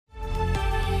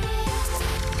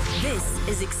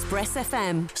is Express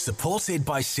FM. Supported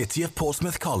by City of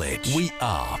Portsmouth College. We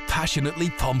are passionately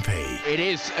Pompey. It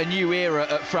is a new era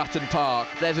at Fratton Park.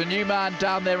 There's a new man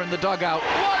down there in the dugout. What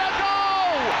a goal!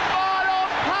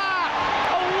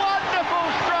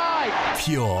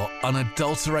 Pure,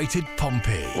 unadulterated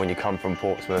Pompey. When you come from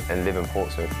Portsmouth and live in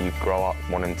Portsmouth, you grow up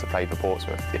wanting to play for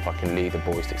Portsmouth. If I can lead the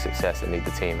boys to success and lead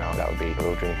the team out, that would be a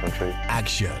real dream come true.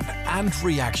 Action and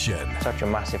reaction. Such a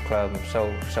massive club. I'm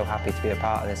so happy to be a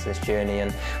part of this journey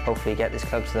and hopefully get this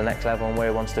club to the next level and where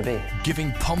it wants to be.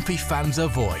 Giving Pompey fans a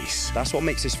voice. That's what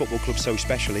makes this football club so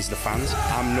special, is the fans.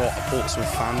 I'm not a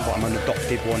Portsmouth fan, but I'm an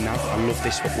adopted one now. I love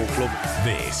this football club.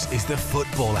 This is the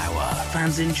Football Hour.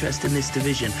 Fans' interest in this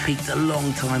division peaked a long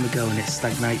time ago and it's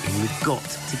stagnating. We've got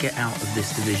to get out of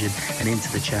this division and into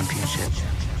the Championship.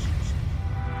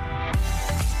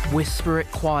 Whisper it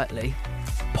quietly.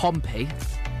 Pompey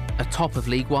are top of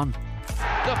League One.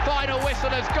 The final whistle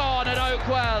has gone at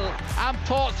Oakwell and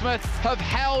Portsmouth have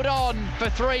held on for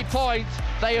 3 points.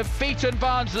 They have beaten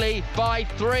Barnsley by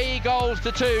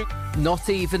 3-2. Not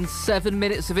even 7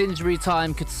 minutes of injury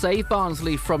time could save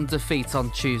Barnsley from defeat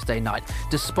on Tuesday night,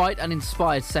 despite an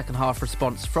inspired second-half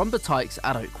response from the Tykes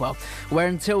at Oakwell, where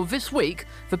until this week,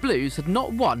 the Blues had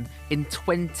not won in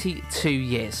 22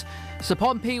 years. So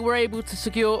Pompey were able to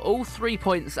secure all 3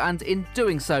 points and in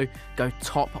doing so, go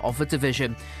top of the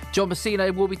division. John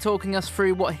Messino will be talking us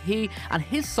through what he and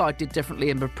his side did differently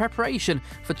in the preparation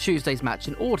for Tuesday's match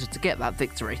in order to get that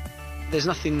victory. There's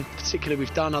nothing particular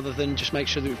we've done other than just make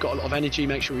sure that we've got a lot of energy,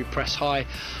 make sure we press high,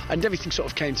 and everything sort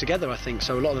of came together, I think.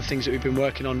 So a lot of the things that we've been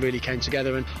working on really came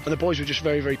together, and the boys were just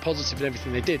very, very positive in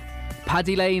everything they did.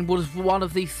 Paddy Lane was one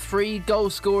of the 3 goal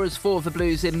scorers for the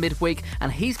Blues in midweek,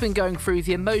 and he's been going through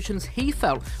the emotions he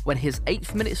felt when his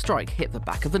 8th minute strike hit the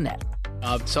back of the net.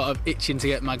 I'm sort of itching to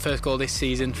get my first goal this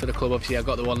season for the club. Obviously I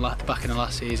got the one back in the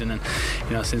last season, and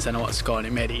since then I wanted to score, and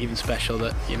it made it even special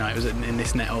that it was in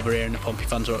this net over here and the Pompey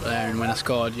fans were up there, and when I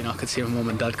scored I could see my mum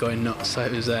and dad going nuts, so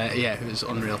it was it was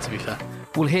unreal, to be fair.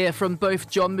 We'll hear from both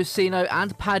John Messino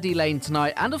and Paddy Lane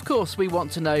tonight, and of course we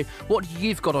want to know what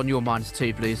you've got on your minds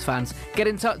too, Blues fans. Get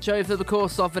in touch over the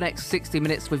course of the next 60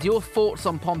 minutes with your thoughts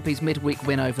on Pompey's midweek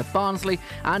win over Barnsley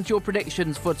and your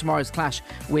predictions for tomorrow's clash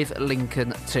with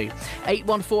Lincoln 2.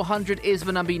 81400 is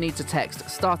the number you need to text,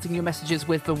 starting your messages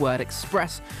with the word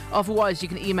Express. Otherwise, you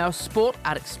can email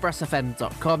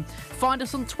sport@expressfm.com. Find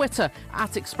us on Twitter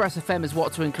 @ExpressFM is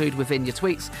what to include within your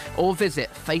tweets, or visit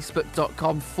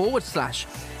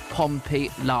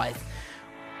facebook.com/Pompey Live.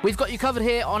 We've got you covered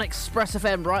here on Express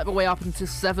FM right the way up until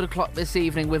 7 o'clock this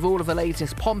evening with all of the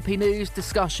latest Pompey news,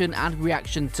 discussion and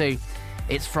reaction too.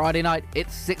 It's Friday night,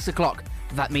 it's 6 o'clock.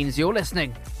 That means you're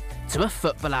listening to a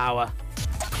Football Hour.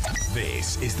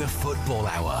 This is the Football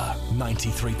Hour,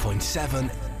 93.7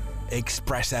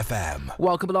 Express FM.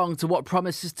 Welcome along to what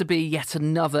promises to be yet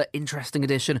another interesting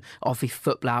edition of the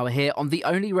Football Hour here on the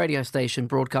only radio station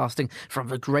broadcasting from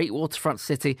the great waterfront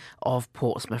city of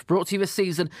Portsmouth. Brought to you this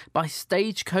season by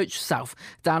Stagecoach South.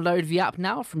 Download the app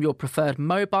now from your preferred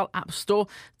mobile app store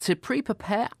to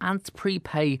pre-prepare and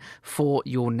prepay for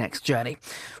your next journey.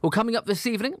 Well, coming up this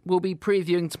evening, we'll be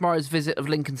previewing tomorrow's visit of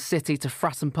Lincoln City to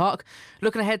Fratton Park,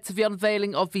 looking ahead to the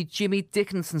unveiling of the Jimmy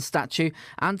Dickinson statue,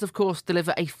 and of course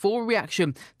deliver a full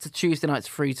reaction to Tuesday night's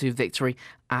 3-2 victory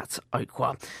at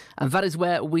Oakwell. And that is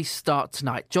where we start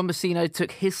tonight. John Messino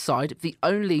took his side, the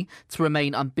only to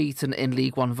remain unbeaten in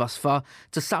League One thus far,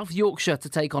 to South Yorkshire to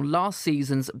take on last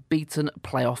season's beaten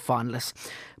playoff finalists.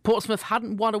 Portsmouth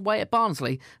hadn't won away at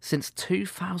Barnsley since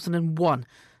 2001,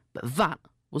 but that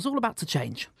was all about to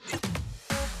change.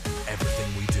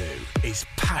 Everything we do is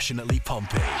passionately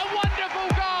Pompey. A wonderful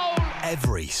goal!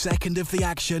 Every second of the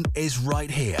action is right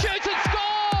here. Shoots and scores!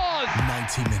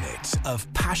 90 minutes of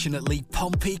passionately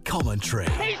Pompey commentary.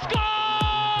 He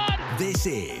scored! This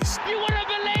is... You wouldn't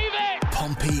believe it!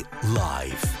 Pompey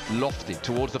Live. Lofted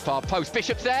towards the far post.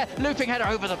 Bishop's there, looping header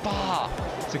over the bar.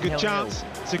 It's a good chance.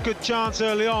 It's a good chance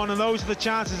early on, and those are the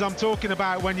chances I'm talking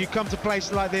about when you come to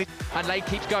places like this. And Lane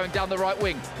keeps going down the right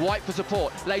wing. White for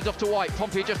support. Lays off to White.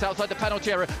 Pompey just outside the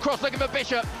penalty area. Cross looking for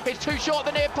Bishop. It's too short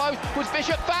the near post. Was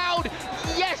Bishop fouled?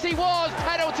 Yes, he was.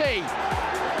 Penalty.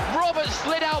 Roberts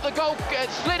slid out the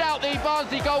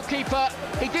Barnsley goalkeeper.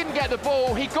 He didn't get the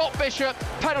ball. He got Bishop.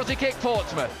 Penalty kick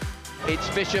Portsmouth. It's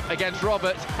Bishop against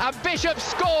Roberts, and Bishop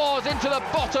scores into the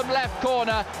bottom left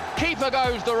corner. Keeper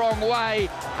goes the wrong way,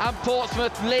 and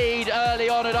Portsmouth lead early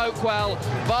on at Oakwell.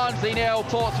 Barnsley 0,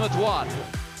 Portsmouth 1.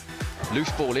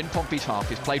 Loose ball in Pompey's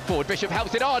half is played forward. Bishop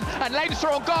helps it on, and Lane's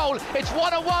through on goal. It's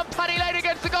 1-1. Paddy Lane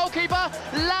against the goalkeeper.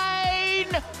 Lane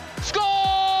scores!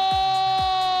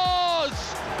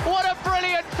 What a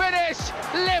brilliant finish!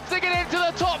 Lifting it into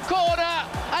the top corner.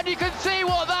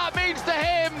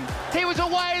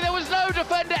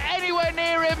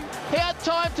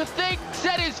 think,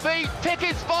 set his feet, pick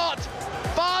his spot.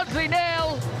 Barnsley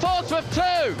 0, Portsmouth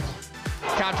 2.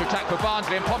 Counter-attack for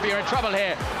Barnsley, and Pompey are in trouble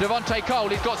here. Devontae Cole,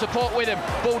 he's got support with him.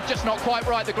 Ball just not quite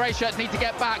right. The grey shirts need to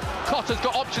get back. Cotter's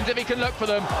got options if he can look for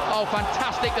them. Oh,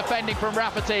 fantastic defending from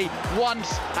Rafferty.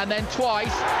 Once and then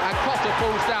twice, and Cotter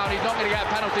falls down. He's not going to get a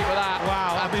penalty for that.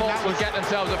 Wow. And Portsmouth get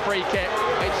themselves a free kick.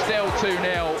 It's still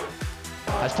 2-0.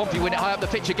 As Pompey win it high up the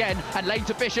pitch again, and Lane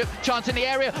to Bishop, chance in the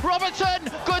area. Robertson,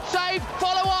 good save,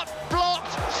 follow up,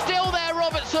 blocked. Still there,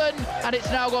 Robertson, and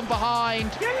it's now gone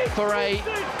behind for a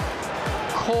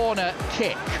corner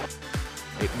kick.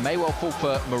 It may well fall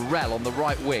for Morel on the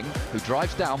right wing, who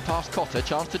drives down past Cotter,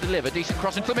 chance to deliver, decent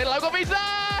cross into the middle. Ogilvy's there,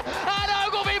 and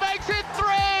Ogilvy makes it 3.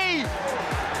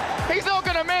 He's not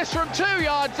going to miss from 2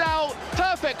 yards out.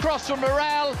 Perfect cross from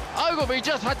Morel. Ogilvy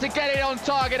just had to get it on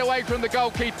target away from the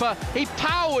goalkeeper. He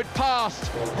powered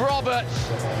past Roberts.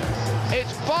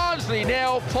 It's Barnsley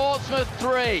 0, Portsmouth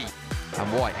 3.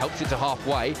 And White helps it to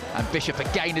halfway, and Bishop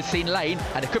again has seen Lane,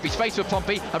 and there could be space for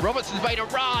Pompey, and Robertson's made a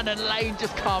run, and Lane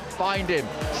just can't find him.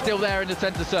 Still there in the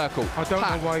centre circle. I don't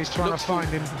know why he's trying to find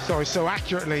him, so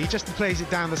accurately. He just plays it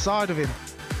down the side of him.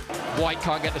 White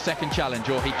can't get the second challenge,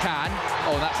 or he can.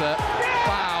 Oh, that's a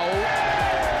foul.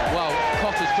 Well,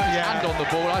 Cotter's put his hand on the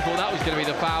ball. I thought that was going to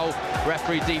be the foul.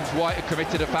 Referee deems White had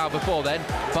committed a foul before then.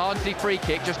 Barnsley free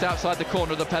kick just outside the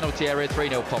corner of the penalty area,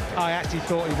 3-0 Pompey. I actually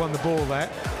thought he won the ball there.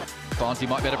 Barnsley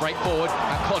might be able to break forward,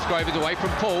 and Cosgrove is away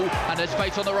from Paul, and there's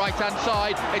space on the right-hand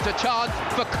side. It's a chance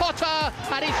for Cotter,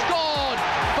 and he scored!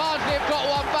 Barnsley have got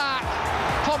one back.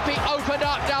 Pompey opened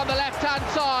up down the left-hand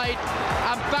side,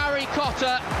 and Barry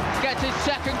Cotter gets his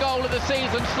second goal of the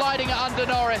season, sliding it under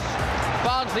Norris.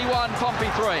 Barnsley 1, Pompey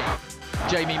 3.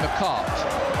 Jamie McCart.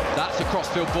 That's a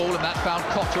crossfield ball, and that's found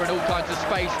Cotter in all kinds of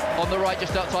space on the right,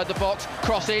 just outside the box.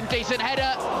 Cross in, decent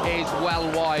header, is well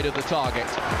wide of the target,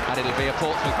 and it'll be a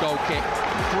Portsmouth goal kick.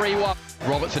 3-1.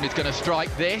 Robertson is going to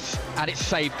strike this, and it's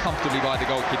saved comfortably by the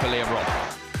goalkeeper, Liam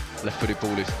Roberts. Left-footed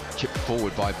ball is chipped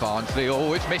forward by Barnsley.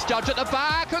 Oh, it's misjudged at the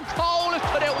back, and Cole has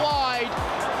put it wide.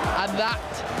 And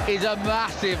that is a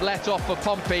massive let-off for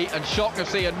Pompey, and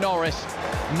Shaughnessy and Norris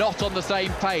not on the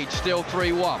same page, still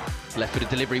 3-1. Left-footed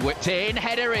delivery whipped in,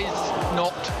 header is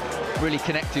not really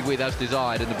connected with as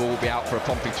desired, and the ball will be out for a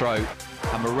Pompey throw.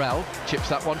 And Morel chips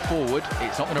that one forward.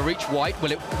 It's not going to reach White.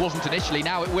 Well, it wasn't initially,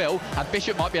 now it will. And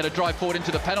Bishop might be able to drive forward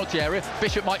into the penalty area.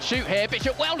 Bishop might shoot here.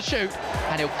 Bishop will shoot.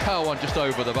 And he'll curl on just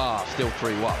over the bar. Still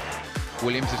 3-1.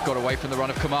 Williams has got away from the run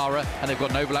of Kamara, and they've got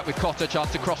an overlap with Cotter.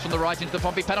 Chance to cross from the right into the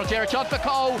Pompey penalty area. Chance for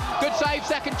Cole. Good save.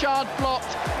 Second chance.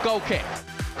 Blocked. Goal kick.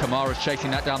 Kamara's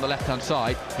chasing that down the left-hand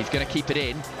side. He's going to keep it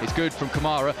in. It's good from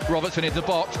Kamara. Robertson in the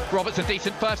box. Robertson,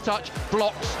 decent first touch.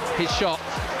 Blocks his shot.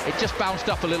 It just bounced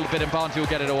up a little bit, and Barnsley will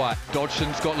get it away.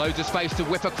 Dodgson's got loads of space to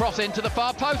whip across into the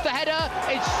far post. The header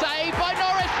is saved by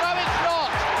Norris. No, it's not.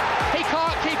 He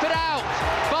can't keep it out.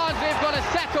 Barnsley have got a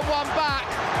second one back.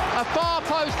 A far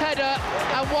post header,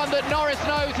 and one that Norris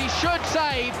knows he should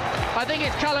save. I think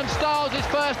it's Callum Stiles'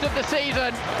 first of the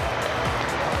season.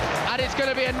 And it's going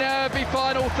to be a nervy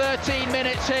final 13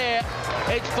 minutes here.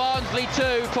 It's Barnsley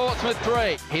 2, Portsmouth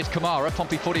 3. Here's Kamara,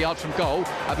 Pompey 40 yards from goal.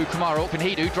 Abu Kamara, what can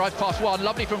he do? Drives past one,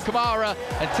 lovely from Kamara,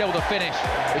 until the finish,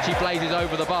 which he blazes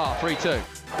over the bar, 3-2.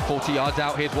 40 yards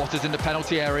out, here's Waters in the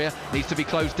penalty area. Needs to be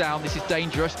closed down, this is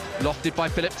dangerous. Lofted by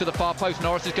Phillips to the far post.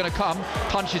 Norris is going to come,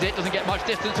 punches it, doesn't get much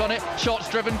distance on it. Shots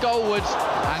driven goalwards,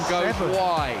 and goes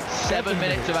wide. 7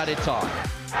 minutes of added time.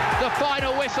 The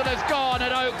final whistle has gone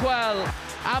at Oakwell,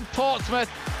 and Portsmouth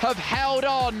have held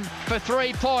on for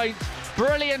 3 points.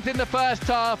 Brilliant in the first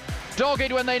half,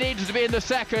 dogged when they needed to be in the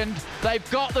second. They've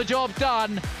got the job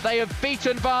done. They have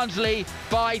beaten Barnsley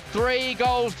by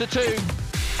 3-2.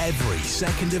 Every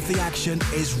second of the action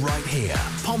is right here.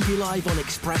 Pompey Live on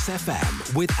Express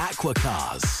FM with Aqua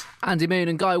Cars. Andy Moon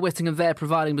and Guy Whittingham there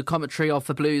providing the commentary of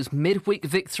the Blues' midweek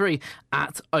victory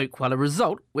at Oakwell, a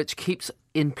result which keeps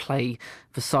in play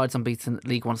the side's unbeaten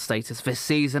League One status this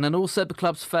season, and also the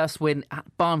club's first win at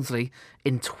Barnsley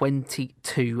in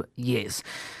 22 years.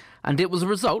 And it was a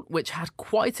result which had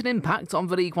quite an impact on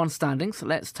the League One standings.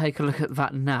 Let's take a look at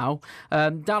that now.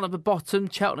 Down at the bottom,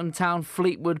 Cheltenham Town,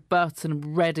 Fleetwood,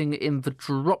 Burton, Reading in the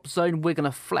drop zone. Wigan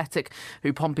Athletic,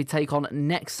 who Pompey take on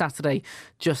next Saturday,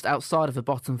 just outside of the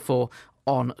bottom four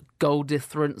on goal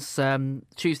difference.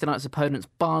 Tuesday night's opponents,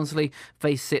 Barnsley,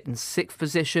 they sit in 6th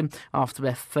position after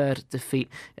their 3rd defeat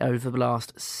over the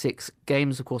last 6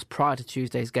 games. Of course, prior to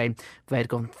Tuesday's game, they had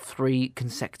gone 3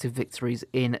 consecutive victories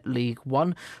in League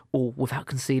One, all without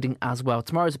conceding as well.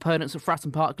 Tomorrow's opponents at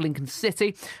Fratton Park, Lincoln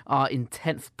City, are in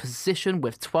 10th position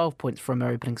with 12 points from their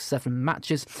opening 7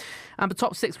 matches. And the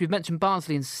top 6, we've mentioned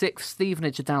Barnsley in 6th,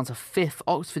 Stevenage are down to 5th,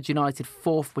 Oxford United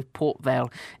 4th with Port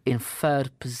Vale in 3rd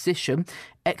position.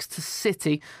 Exeter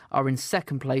City are in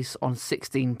 2nd place on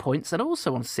 16 points and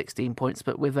also on 16 points,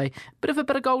 but with a bit of a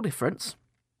better goal difference.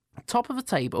 Top of the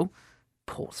table,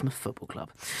 Portsmouth Football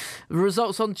Club. The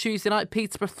results on Tuesday night: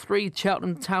 Peterborough 3,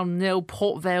 Cheltenham Town 0,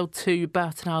 Port Vale 2,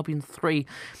 Burton Albion 3.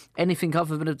 Anything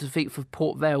other than a defeat for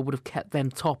Port Vale would have kept them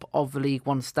top of the League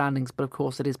One standings, but of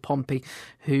course it is Pompey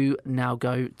who now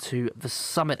go to the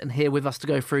summit. And here with us to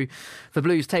go through the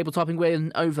Blues table-topping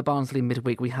win over Barnsley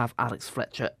midweek, we have Alex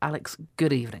Fletcher. Alex,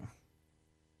 good evening.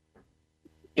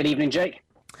 Good evening, Jake.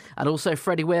 And also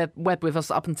Freddie Webb with us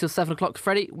up until 7 o'clock.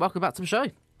 Freddie, welcome back to the show.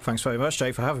 Thanks very much,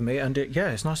 Jake, for having me. And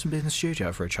it's nice to be in the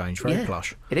studio for a change. Very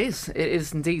plush. It is. It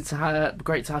is indeed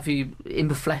great to have you in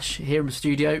the flesh here in the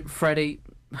studio. Freddie,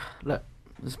 look,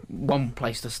 there's one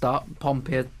place to start.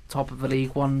 Pompey, top of the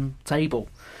League One table.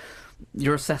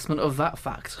 Your assessment of that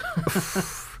fact?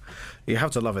 You have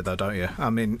to love it, though, don't you?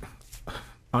 I mean,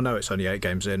 I know it's only 8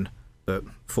 games in, but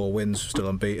 4 wins, still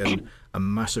unbeaten. A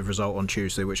massive result on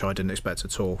Tuesday, which I didn't expect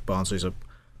at all. Barnsley's a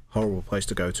horrible place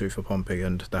to go to for Pompey,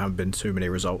 and there haven't been too many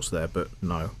results there, but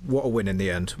no, what a win in the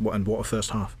end, and what a first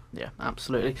half. Yeah,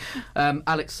 absolutely.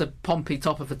 Alex, so Pompey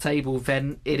top of the table,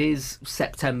 then it is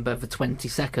September the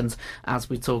 22nd as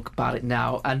we talk about it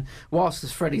now, and whilst,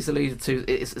 as Freddie's alluded to,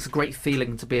 it's a great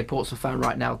feeling to be a Portsmouth fan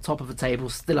right now, top of the table,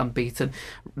 still unbeaten,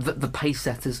 the pace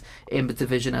setters in the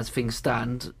division as things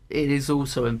stand. It is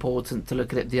also important to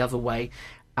look at it the other way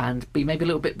and be maybe a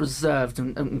little bit reserved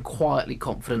and quietly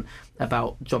confident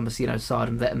about John Messino's side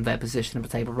and their position in the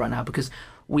table right now, because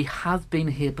we have been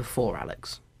here before,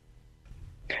 Alex.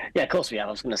 Yeah, of course we have.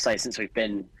 I was going to say, since we've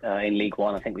been in League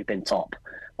One, I think we've been top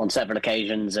on several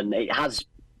occasions, and it has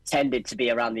tended to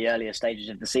be around the earlier stages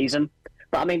of the season.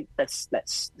 But I mean,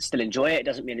 let's still enjoy it. It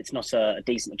doesn't mean it's not a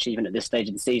decent achievement at this stage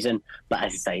of the season. But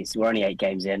as I say, we're only 8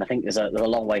 games in. I think there's a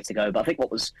long way to go. But I think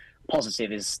what was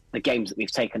positive is the games that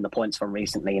we've taken the points from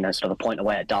recently. Sort of a point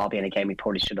away at Derby in a game we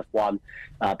probably should have won,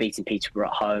 beating Peterborough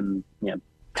at home.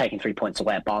 Taking 3 points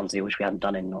away at Barnsley, which we haven't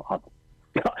done in.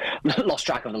 Lost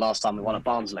track of the last time we won at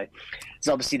Barnsley.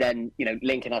 So obviously then,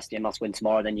 Lincoln has to must win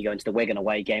tomorrow, then you go into the Wigan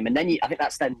away game, and then I think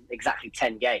that's then exactly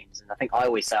 10 games. And I think I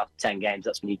always say after 10 games,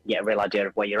 that's when you can get a real idea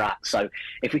of where you're at. So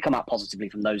if we come out positively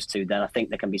from those 2, then I think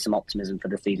there can be some optimism for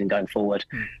the season going forward.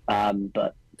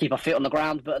 But keep our feet on the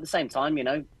ground. But at the same time,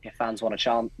 if fans want to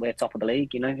chant, we're top of the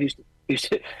league, who's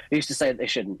to say that they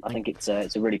shouldn't? I think it's a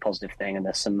really positive thing, and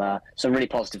there's some really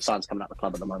positive signs coming out of the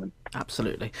club at the moment.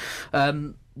 Absolutely.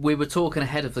 We were talking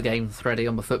ahead of the game, Freddie,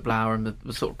 on the Football Hour and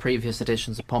the sort of previous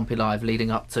editions of Pompey Live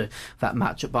leading up to that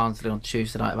match at Barnsley on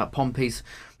Tuesday night, about Pompey's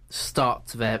start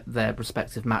to their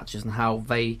respective matches and how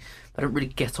they don't really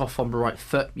get off on the right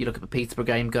foot. You look at the Peterborough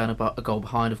game, going about a goal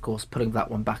behind, of course, pulling that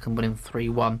one back and winning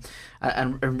 3-1.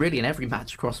 And really in every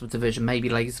match across the division, maybe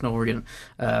Leyton Orient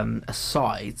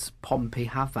aside, Pompey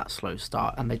have that slow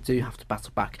start and they do have to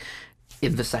battle back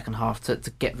in the second half to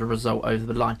get the result over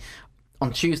the line.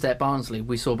 On Tuesday at Barnsley,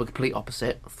 we saw the complete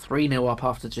opposite. 3-0 up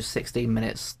after just 16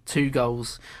 minutes, 2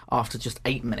 goals after just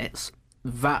 8 minutes.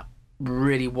 That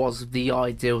really was the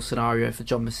ideal scenario for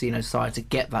John Messino's side to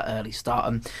get that early start.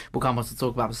 And we'll come on to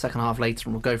talk about the second half later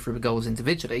and we'll go through the goals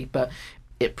individually. But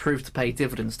it proved to pay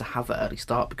dividends to have that early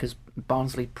start because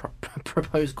Barnsley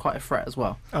proposed quite a threat as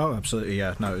well. Oh, absolutely,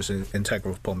 yeah. No, it was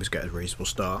integral for Pompey to get a reasonable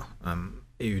start.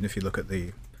 Even if you look at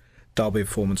the Derby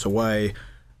performance away,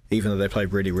 even though they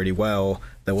played really, really well,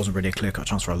 there wasn't really a clear-cut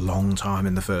chance for a long time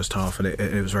in the first half, and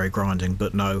it was very grinding.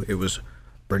 But no, it was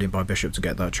brilliant by Bishop to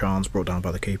get that chance, brought down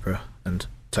by the keeper, and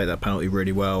take that penalty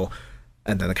really well.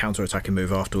 And then the counter-attacking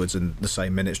move afterwards in the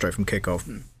same minute, straight from kick-off.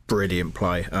 Brilliant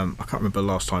play. I can't remember the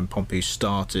last time Pompey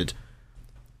started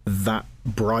that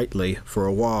brightly for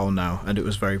a while now, and it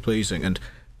was very pleasing. And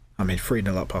I mean,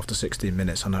 3-0 up after 16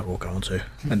 minutes, I know we'll go on to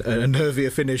and a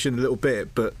nervier finish in a little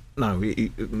bit, but no,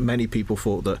 many people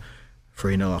thought that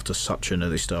 3-0 after such an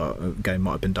early start, a game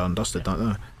might have been done and dusted, don't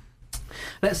they?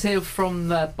 Let's hear from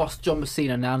boss John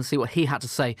Messina now and see what he had to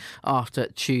say after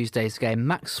Tuesday's game.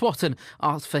 Max Swatton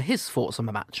asked for his thoughts on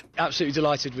the match. Absolutely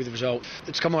delighted with the result.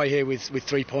 To come away here with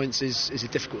 3 points is a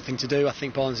difficult thing to do. I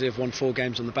think Barnsley have won 4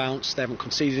 games on the bounce. They haven't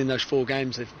conceded in those 4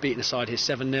 games. They've beaten a side here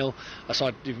 7-0, a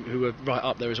side who were right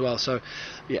up there as well. So,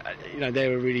 yeah,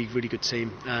 they're a really, really good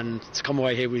team. And to come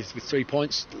away here with 3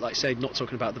 points, like I say, not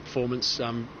talking about the performance,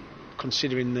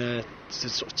 considering the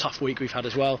sort of tough week we've had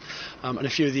as well, and a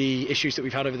few of the issues that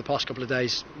we've had over the past couple of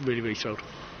days, really, really thrilled.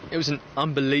 It was an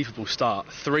unbelievable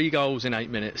start. 3 goals in 8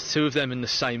 minutes, 2 of them in the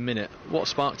same minute. What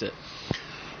sparked it?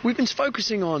 We've been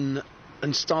focusing on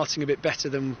and starting a bit better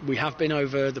than we have been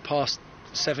over the past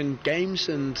 7 games,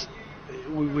 and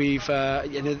we've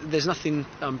there's nothing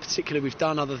particular we've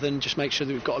done other than just make sure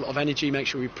that we've got a lot of energy, make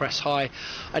sure we press high,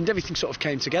 and everything sort of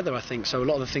came together, I think. So a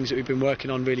lot of the things that we've been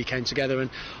working on really came together, and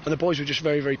the boys were just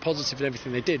very, very positive in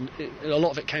everything they did. A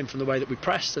lot of it came from the way that we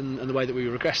pressed and the way that we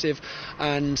were aggressive,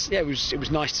 and yeah, it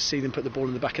was nice to see them put the ball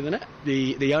in the back of the net.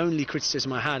 The only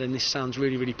criticism I had, and this sounds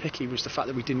really, really picky, was the fact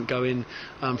that we didn't go in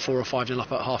 4 or 5-0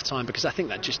 up at half time, because I think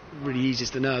that just really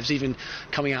eases the nerves. Even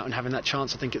coming out and having that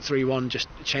chance, I think at 3-1 just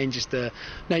changes the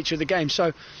nature of the game.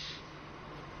 So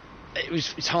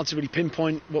it's hard to really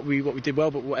pinpoint what we did well,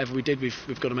 but whatever we did,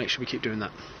 we've got to make sure we keep doing that.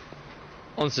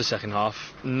 On to the second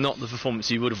half, not the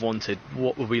performance you would have wanted.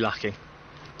 What were we lacking?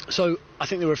 So I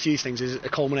think there were a few things. There's a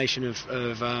culmination of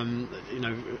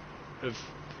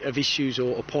issues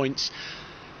or points.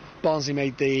 Barnsley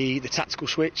made the tactical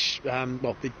switch.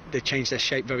 They changed their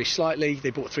shape very slightly. They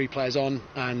brought 3 players on,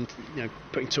 and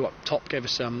putting 2 up top gave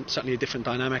us certainly a different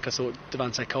dynamic. I thought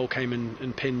Devante Cole came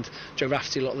and pinned Joe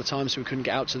Rafferty a lot of the time, so we couldn't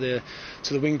get out to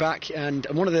the wing back. And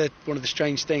one of the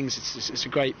strange things, it's a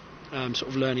great sort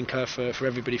of learning curve for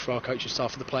everybody, for our coaching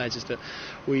staff, for the players, is that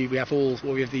we have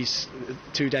these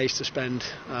 2 days to spend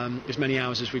as many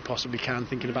hours as we possibly can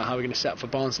thinking about how we're going to set up for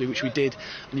Barnsley, which we did,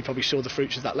 and you probably saw the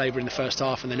fruits of that labour in the first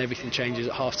half, and then everything changes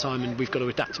at half time, and we've got to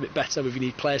adapt a bit better. We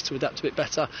need players to adapt a bit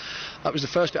better. That was the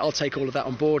first bit. I'll take all of that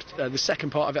on board. The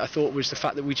second part of it, I thought, was the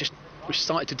fact that we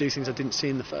started to do things I didn't see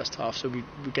in the first half. So we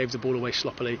gave the ball away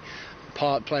sloppily.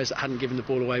 Players that hadn't given the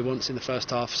ball away once in the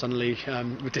first half suddenly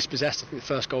were dispossessed. I think the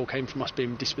first goal came from us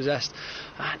being dispossessed,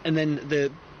 and then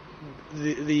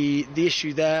the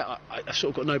issue there, I've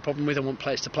sort of got no problem with. I want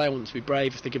players to play. I want them to be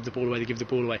brave. If they give the ball away, they give the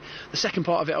ball away. The second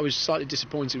part of it, I was slightly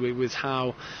disappointed with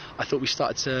how I thought we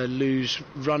started to lose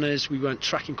runners. We weren't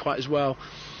tracking quite as well.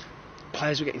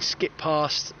 Players were getting skipped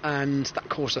past, and that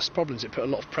caused us problems. It put a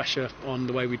lot of pressure on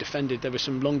the way we defended. There were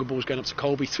some longer balls going up to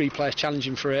Colby, 3 players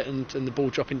challenging for it, and the ball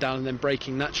dropping down and then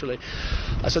breaking naturally.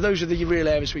 So those are the real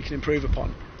areas we can improve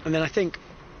upon. And then I think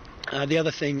the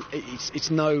other thing,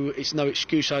 it's no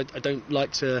excuse. I don't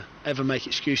like to ever make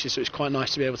excuses, so it's quite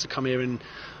nice to be able to come here and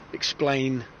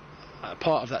explain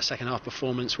part of that second half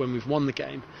performance when we've won the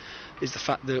game. Is the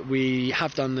fact that we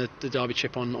have done the Derby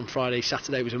chip on Friday.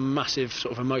 Saturday was a massive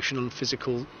sort of emotional and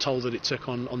physical toll that it took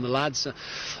on the lads,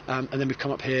 and then we've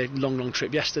come up here, long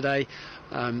trip yesterday.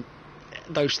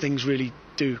 Those things really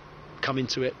do come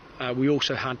into it. We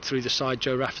also had through the side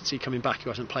Joe Rafferty coming back,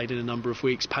 who hasn't played in a number of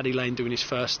weeks. Paddy Lane doing his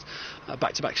first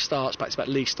back-to-back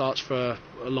league starts for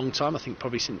a long time, I think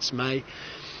probably since May.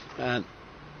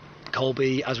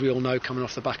 Colby, as we all know, coming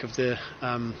off the back of the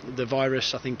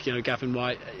virus. I think Gavin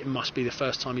White, it must be the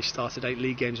first time he started 8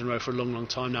 league games in a row for a long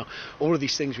time now. All of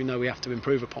these things we know we have to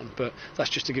improve upon, but that's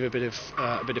just to give a bit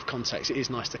of context. It is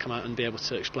nice to come out and be able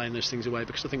to explain those things away,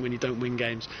 because I think when you don't win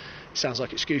games, it sounds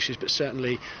like excuses, but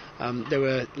certainly there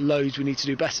were loads we need to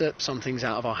do better. Some things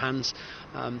out of our hands,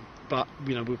 but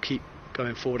we'll keep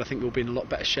going forward. I think we'll be in a lot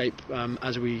better shape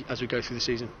as we go through the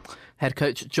season. Head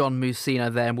coach John Messina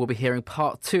there, and we'll be hearing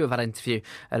part 2 of that interview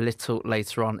a little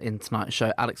later on in tonight's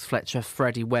show. Alex Fletcher,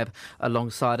 Freddie Webb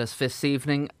alongside us this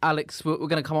evening. Alex, we're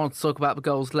going to come on to talk about the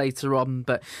goals later on,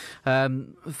 but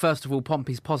first of all,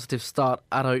 Pompey's positive start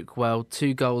at Oakwell.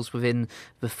 2 goals within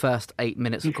the first 8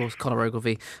 minutes. Of course, Conor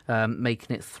Ogilvie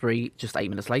making it 3 just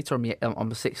 8 minutes later on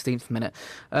the 16th minute.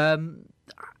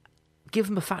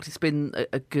 Given the fact it's been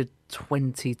a good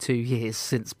 22 years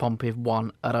since Pompey have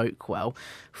won at Oakwell,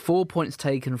 4 points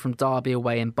taken from Derby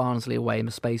away and Barnsley away in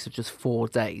the space of just 4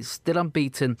 days, still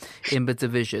unbeaten in the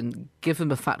division. Given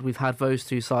the fact we've had those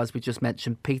 2 sides we just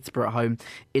mentioned, Peterborough at home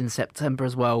in September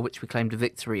as well, which we claimed a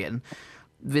victory in,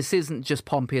 this isn't just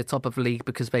Pompey atop of the league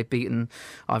because they've beaten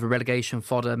either relegation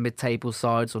fodder, mid-table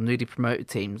sides or newly promoted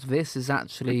teams. This is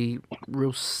actually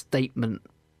real statement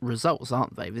results,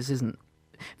 aren't they? This isn't...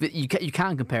 You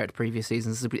can compare it to previous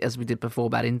seasons, as we did before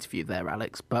that interview there,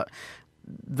 Alex, but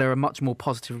there are much more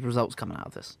positive results coming out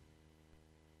of this.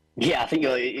 Yeah, I think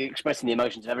you're expressing the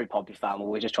emotions of every Pompey fan.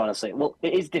 We're just trying to say, well,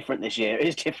 it is different this year. It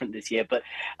is different this year. But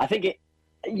I think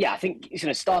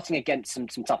starting against some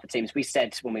tougher teams. We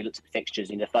said when we looked at the fixtures,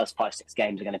 the first 5-6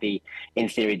 games are going to be, in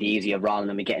theory, the easier run, and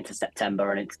then we get into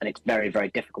September, and it's very, very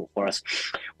difficult for us.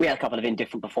 We had a couple of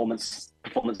indifferent performances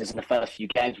in the first few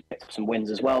games. We picked up some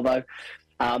wins as well, though.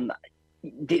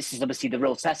 This is obviously the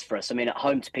real test for us. I mean, at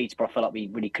home to Peterborough, I feel like we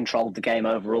really controlled the game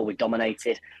overall. We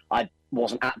dominated. I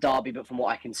wasn't at Derby, but from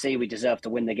what I can see, we deserved to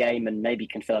win the game, and maybe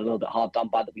can feel a little bit hard done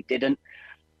by that we didn't.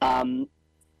 And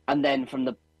then from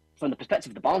the perspective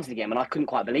of the Barnsley game, and I couldn't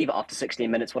quite believe it after 16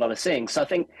 minutes what I was seeing. So I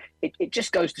think it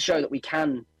just goes to show that we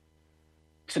can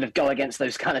sort of go against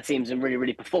those kind of teams and really,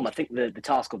 really perform. I think the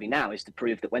task will be now is to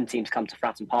prove that when teams come to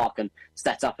Fratton Park and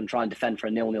set up and try and defend for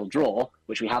a 0-0 draw,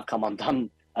 which we have come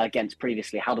undone against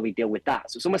previously, how do we deal with that?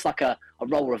 So it's almost like a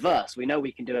role reverse. We know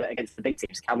we can do it against the big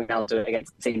teams. Can we now do it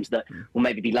against the teams that will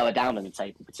maybe be lower down in the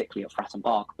table, particularly at Fratton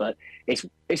Park? But it's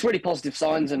really positive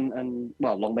signs, and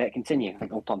well, long may it continue. I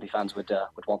think all Pompey fans would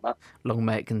want that. Long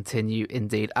may it continue,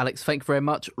 indeed. Alex, thank you very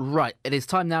much. Right, it is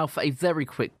time now for a very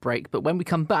quick break, but when we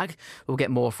come back, we'll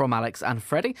get more from Alex and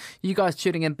Freddie. You guys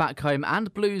tuning in back home,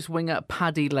 and Blues winger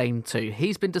Paddy Lane too.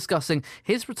 He's been discussing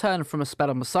his return from a spell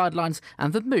on the sidelines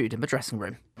and the mood in the dressing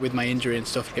room. With my injury and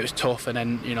stuff, it was tough, and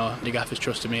then the gaffers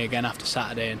trusted me again after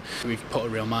Saturday, and we've put a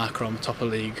real marker on the top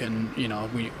of the league, and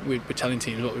we're telling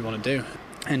teams what we want to do.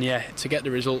 And yeah, to get the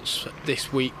results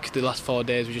this week, the last 4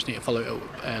 days, we just need to follow it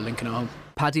up, Lincoln at home.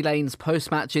 Paddy Lane's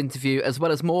post-match interview, as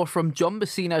well as more from John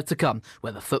Bassino to come,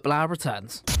 where the Football Hour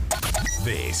returns.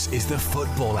 This is the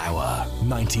Football Hour,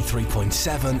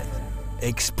 93.7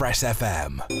 Express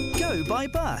FM. Go by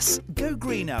bus. Go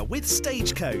greener with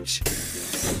Stagecoach.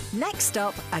 Next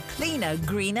stop, a cleaner,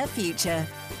 greener future.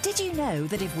 Did you know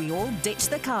that if we all ditch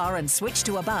the car and switch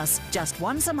to a bus just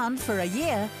once a month for a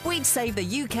year, we'd save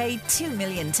the UK 2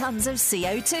 million tonnes of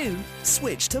CO2?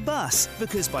 Switch to bus,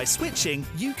 because by switching,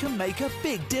 you can make a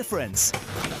big difference.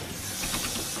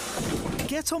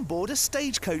 Get on board a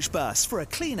Stagecoach bus for a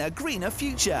cleaner, greener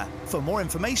future. For more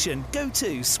information, go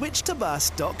to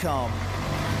switchtobus.com.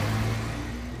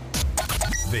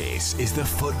 This is the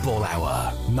Football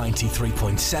Hour,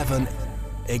 93.7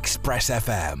 Express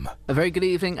FM. A very good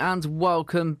evening and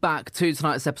welcome back to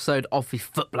tonight's episode of the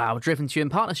Football Hour, driven to you in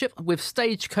partnership with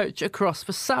Stagecoach across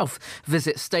the South.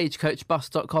 Visit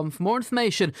stagecoachbus.com for more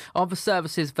information on the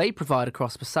services they provide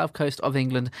across the south coast of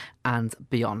England and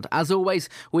beyond. As always,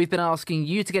 we've been asking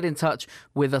you to get in touch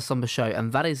with us on the show,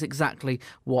 and that is exactly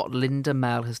what Linda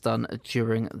Mail has done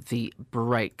during the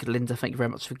break. Linda, thank you very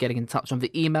much for getting in touch on the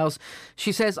emails.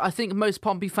 She says, I think most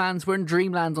Pompey fans were in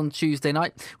dreamland on Tuesday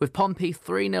night, with Pompey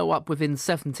 3-0 up within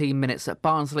 17 minutes at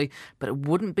Barnsley, but it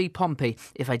wouldn't be Pompey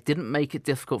if they didn't make it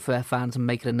difficult for their fans and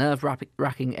make it a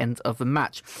nerve-wracking end of the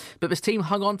match. But this team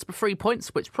hung on to the 3 points,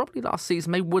 which probably last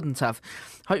season they wouldn't have.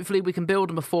 Hopefully we can build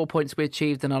on the 4 points we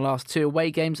achieved in our last 2 away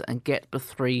games and get the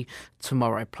 3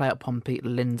 tomorrow. Play up Pompey,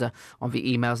 Linda, on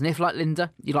the emails. And if, like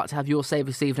Linda, you'd like to have your say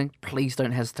this evening, please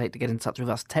don't hesitate to get in touch with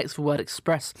us. Text the word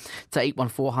Express to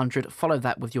 81400. Follow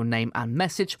that with your name and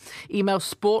message. Email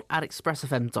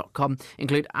sport@expressfm.com.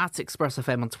 Include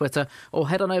 @ExpressFM on Twitter, or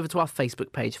head on over to our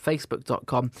Facebook page,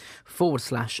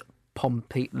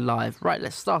 facebook.com/Pompey Live. Right,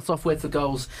 let's start off with the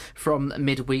goals from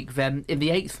midweek then. In the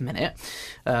 8th minute,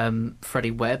 Freddie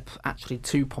Webb, actually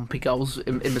 2 Pompey goals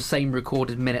in the same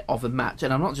recorded minute of a match.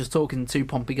 And I'm not just talking 2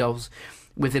 Pompey goals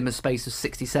within the space of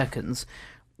 60 seconds.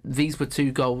 These were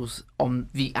 2 goals on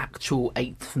the actual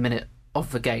 8th minute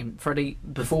of the game. Freddie,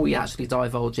 before we actually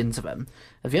divulge into them,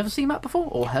 have you ever seen that before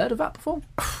or heard of that before?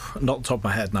 Not off the top of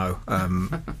my head, no.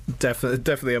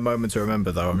 Definitely a moment to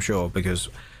remember, though, I'm sure, because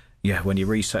when you're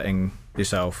resetting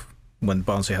yourself, when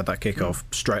Barnsley had that kick-off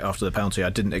straight after the penalty, I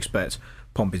didn't expect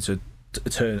Pompey to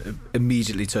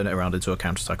immediately turn it around into a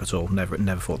counter-attack at all.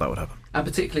 Never thought that would happen. And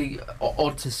particularly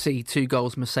odd to see 2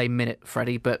 goals in the same minute,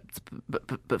 Freddie, but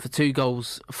for 2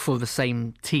 goals for the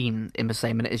same team in the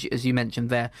same minute, as you mentioned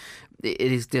there,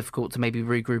 it is difficult to maybe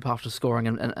regroup after scoring,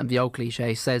 and the old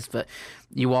cliche says that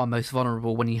you are most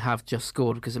vulnerable when you have just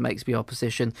scored, because it makes the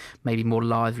opposition maybe more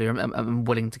lively and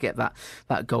willing to get that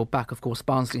goal back. Of course,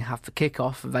 Barnsley have the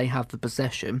kick-off, they have the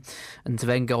possession, and to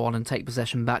then go on and take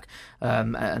possession back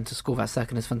and to score that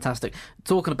second is fantastic.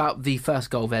 Talking about the first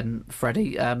goal then,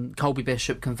 Freddie, Colby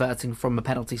Bishop converting from a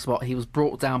penalty spot. He was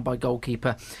brought down by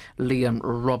goalkeeper Liam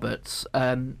Roberts.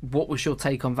 What was your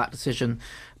take on that decision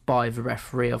by the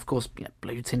referee? Of course,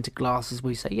 blue tinted glasses,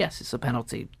 we say yes, it's a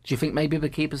penalty. Do you think maybe the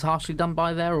keeper's harshly done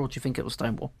by there, or do you think it was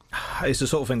Stonewall? It's the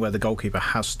sort of thing where the goalkeeper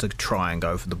has to try and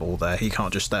go for the ball there. He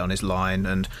can't just stay on his line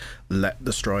and let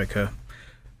the striker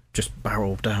just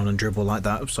barrel down and dribble like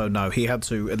that. So no, he had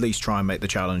to at least try and make the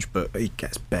challenge, but he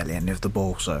gets barely any of the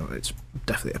ball, so it's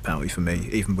definitely a penalty for me,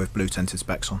 even with blue tinted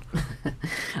specs on.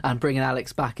 And bringing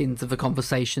Alex back into the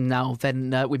conversation now,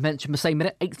 then we mentioned the same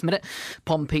minute, 8th minute,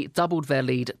 Pompey doubled their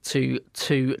lead to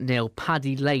 2-0.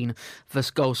 Paddy Lane, the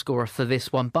goal scorer for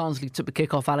this one. Barnsley took the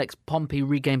kick off Alex. Pompey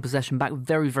regained possession back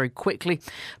very, very quickly.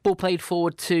 Ball played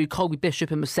forward to Colby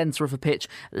Bishop in the centre of the pitch.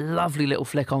 Lovely little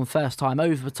flick on first time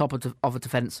over the top of a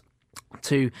defence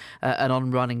to an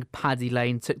on-running Paddy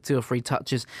Lane. Took 2 or 3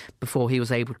 touches before he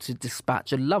was able to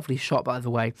dispatch a lovely shot, by the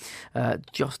way,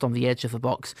 just on the edge of the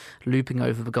box, looping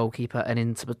over the goalkeeper and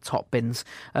into the top bins.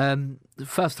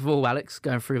 First of all, Alex,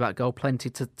 going through that goal, plenty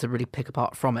to really pick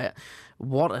apart from it.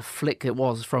 What a flick it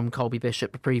was from Colby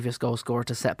Bishop, the previous goal scorer,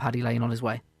 to set Paddy Lane on his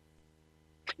way.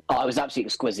 Oh, it was absolutely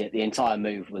exquisite. The entire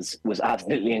move was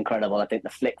absolutely incredible. I think the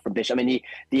flick from Bishop. I mean,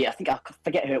 I think I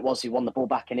forget who it was who won the ball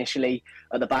back initially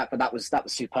at the back, but that was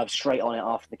superb. Straight on it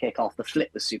after the kick-off. The flick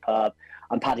was superb.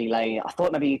 And Paddy Lane, I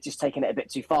thought maybe he'd just taken it a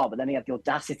bit too far, but then he had the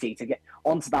audacity to get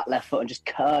onto that left foot and just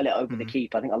curl it over the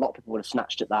keeper. I think a lot of people would have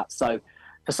snatched at that. So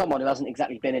for someone who hasn't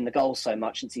exactly been in the goal so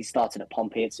much since he started at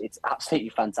Pompey, it's absolutely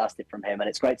fantastic from him, and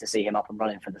it's great to see him up and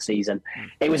running for the season.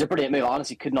 It was a brilliant move. I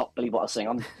honestly could not believe what I was seeing.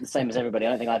 I'm the same as everybody. I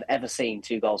don't think I've ever seen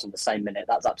 2 goals in the same minute.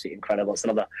 That's absolutely incredible. It's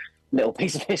another little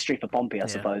piece of history for Pompey, I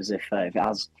suppose, if it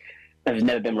has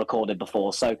never been recorded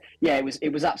before. So yeah, it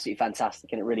was absolutely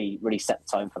fantastic, and it really, really set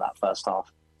the tone for that first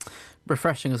half.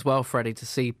 Refreshing as well, Freddie, to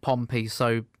see Pompey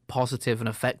so positive and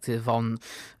effective on,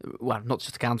 well, not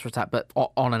just a counter-attack, but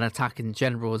on an attack in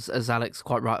general, as Alex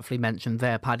quite rightfully mentioned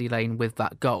there, Paddy Lane with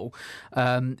that goal.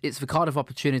 It's the kind of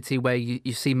opportunity where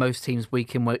you see most teams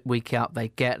week in, week out, they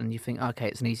get, and you think, okay,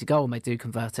 it's an easy goal, and they do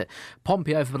convert it.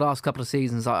 Pompey, over the last couple of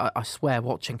seasons, I swear,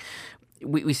 watching,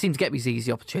 we seem to get these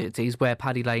easy opportunities where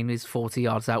Paddy Lane is 40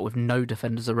 yards out with no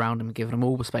defenders around him, giving them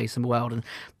all the space in the world, and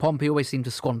Pompey always seem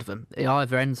to squander them. It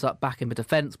either ends up back in the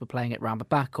defence, we're playing it round the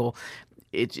back, or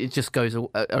it just goes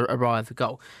awry of the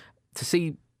goal. To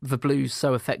see the Blues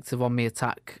so effective on the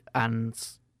attack and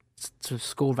to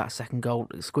score that second goal,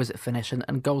 exquisite finish,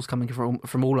 and goals coming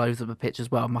from all over the pitch as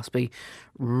well, must be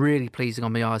really pleasing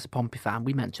on the eye as a Pompey fan.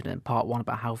 We mentioned it in part 1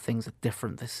 about how things are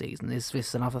different this season. Is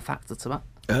this another factor to that?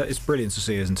 It's brilliant to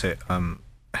see, isn't it?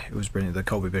 It was brilliant that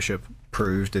Colby Bishop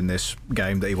proved in this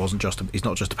game that he's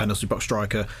not just a penalty box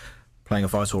striker, playing a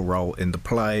vital role in the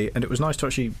play. And it was nice to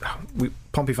actually...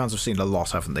 Pompey fans have seen a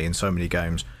lot, haven't they, in so many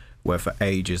games where for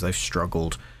ages they've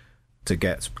struggled to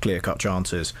get clear-cut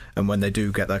chances, and when they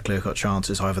do get their clear-cut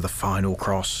chances, either the final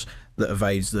cross that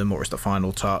evades them, or it's the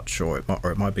final touch, or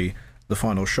it might be the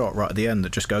final shot right at the end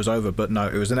that just goes over. But no,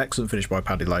 it was an excellent finish by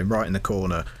Paddy Lane, right in the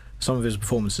corner. Some of his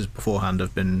performances beforehand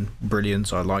have been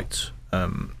brilliant. I liked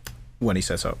when he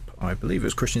set up, I believe it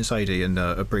was Christian Sadie in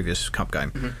a previous cup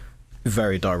game.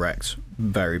 Very direct,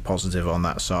 very positive on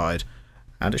that side.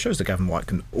 And it shows that Gavin White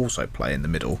can also play in the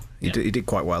middle. He did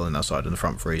quite well in that side in the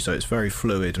front three, so it's very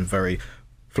fluid and very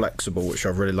flexible, which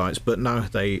I've really liked. But no,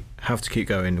 they have to keep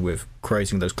going with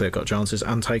creating those clear-cut chances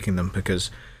and taking them,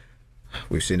 because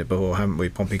we've seen it before, haven't we?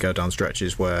 Pompey go down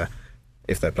stretches where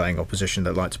if they're playing opposition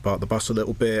that like to park the bus a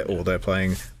little bit, or they're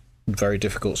playing very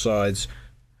difficult sides,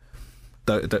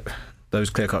 those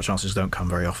clear-cut chances don't come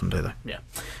very often, do they? Yeah.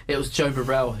 It was Joe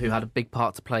Burrell who had a big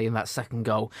part to play in that second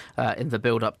goal in the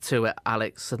build-up to it,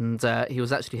 Alex, and he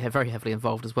was actually very heavily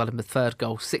involved as well in the third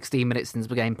goal. 16 minutes into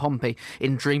the game, Pompey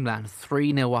in Dreamland,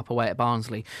 3-0 up away at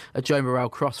Barnsley. A Joe Burrell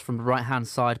cross from the right-hand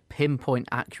side, pinpoint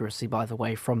accuracy, by the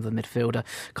way, from the midfielder,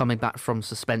 coming back from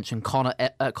suspension. Connor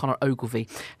Ogilvie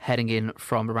heading in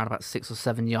from around about 6 or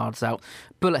 7 yards out.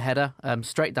 Bullet header,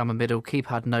 straight down the middle. Keeper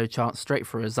had no chance, straight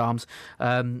through his arms.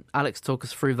 Alex, talk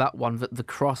us through that one, the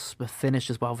cross, the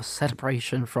finish as well, the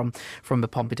celebration from the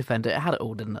Pompey defender. It had it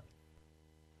all, didn't it?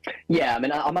 Yeah, I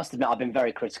mean, I must admit I've been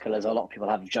very critical, as a lot of people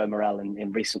have, of Joe Morrell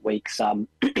in recent weeks. So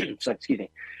excuse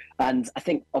me. And I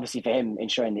think obviously for him,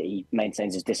 ensuring that he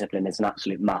maintains his discipline is an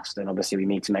absolute must, and obviously we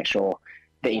need to make sure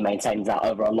that he maintains that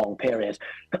over a long period.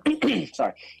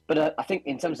 Sorry. But I think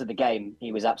in terms of the game,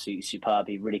 he was absolutely superb.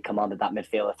 He really commanded that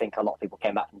midfield. I think a lot of people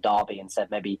came back from Derby and said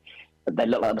maybe they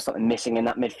looked like there was something missing in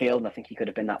that midfield, and I think he could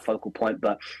have been that focal point.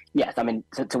 But yeah, I mean,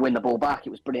 to win the ball back, it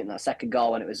was brilliant in that second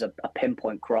goal, and it was a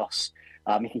pinpoint cross.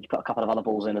 I think he put a couple of other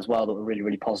balls in as well that were really,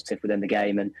 really positive within the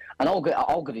game. And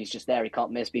Ogilvie's just there. He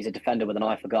can't miss, but he's a defender with an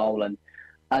eye for goal. And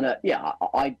yeah,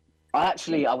 I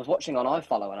was watching on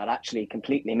iFollow, and I'd actually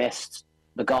completely missed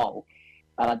the goal.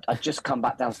 And I'd just come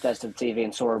back downstairs to the TV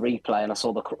and saw a replay, and I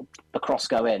saw the cross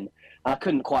go in. And I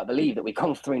couldn't quite believe that we'd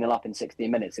gone 3-0 up in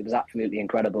 16 minutes. It was absolutely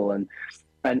incredible. And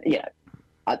yeah,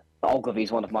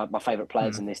 Ogilvy's one of my favourite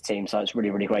players in this team, so it's really,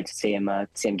 really great to see him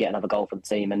get another goal for the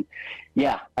team. And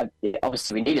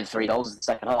obviously we needed 3 goals in the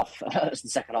second half as the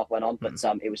second half went on, but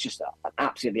it was just an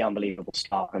absolutely unbelievable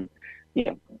start. And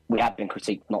we have been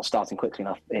critiqued not starting quickly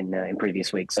enough in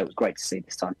previous weeks, so it was great to see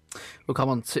this time. We'll come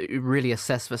on to really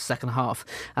assess the second half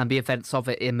and the events of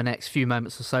it in the next few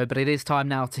moments or so, but it is time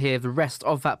now to hear the rest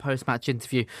of that post-match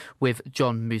interview with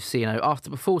John Musino. After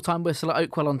the full-time whistle at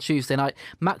Oakwell on Tuesday night,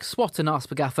 Max Swatton asked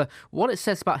the gaffer what it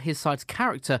says about his side's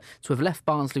character to have left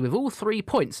Barnsley with all 3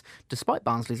 points, despite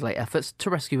Barnsley's late efforts to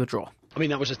rescue a draw. I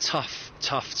mean, that was a tough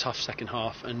second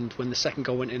half, and when the second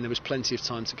goal went in, there was plenty of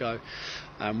time to go.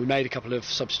 We made a couple of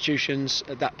substitutions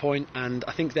at that point, and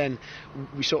I think then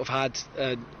we sort of had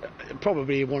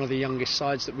probably one of the youngest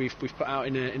sides that we've put out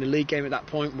in a league game at that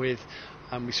point, with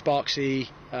Sparksy,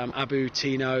 Abu,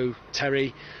 Tino,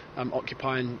 Terry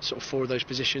occupying sort of 4 of those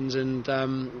positions. And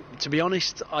to be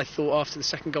honest, I thought after the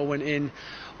second goal went in,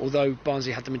 although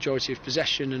Barnsley had the majority of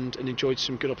possession and enjoyed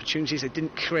some good opportunities, they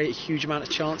didn't create a huge amount of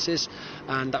chances,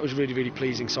 and that was really, really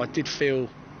pleasing. So I did feel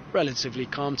relatively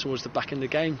calm towards the back end of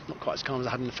the game, not quite as calm as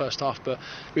I had in the first half, but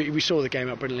we saw the game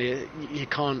out brilliantly. You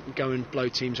can't go and blow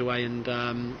teams away and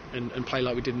play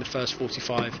like we did in the first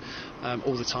 45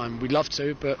 all the time. We'd love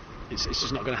to, but it's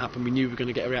just not going to happen. We knew we were going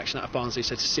to get a reaction out of Barnsley,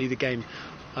 so to see the game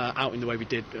out in the way we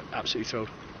did, absolutely thrilled.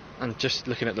 And just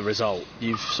looking at the result,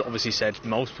 you've obviously said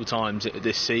multiple times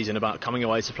this season about coming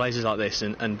away to places like this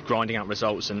and grinding out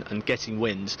results and getting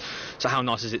wins. So how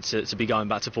nice is it to be going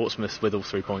back to Portsmouth with all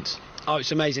 3 points? Oh,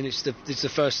 it's amazing. It's the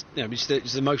first,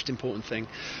 it's the most important thing.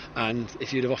 And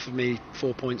if you'd have offered me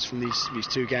 4 points from these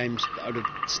 2 games, I would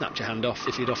have snapped your hand off.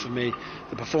 If you'd offered me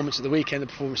the performance of the weekend, the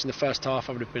performance in the first half,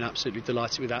 I would have been absolutely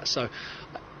delighted with that. So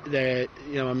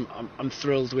I'm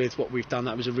thrilled with what we've done.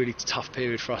 That was a really tough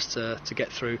period for us to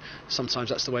get through. Sometimes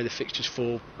that's the way the fixtures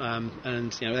fall,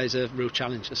 and there's a real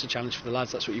challenge. That's a challenge for the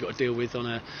lads. That's what you've got to deal with in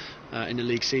a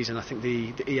league season. I think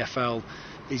the EFL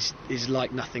is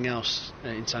like nothing else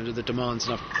in terms of the demands,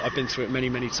 and I've been through it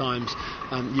many times.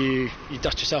 You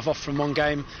dust yourself off from one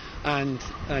game, and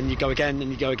you go again,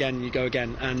 and you go again, and you go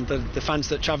again. And the fans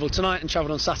that travelled tonight and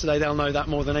travelled on Saturday, they'll know that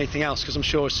more than anything else, because I'm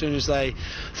sure as soon as they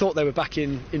thought they were back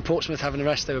in Portsmouth having a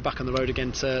rest, they were back on the road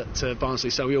again to Barnsley.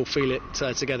 So we all feel it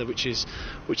together, which is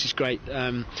great.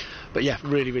 But yeah,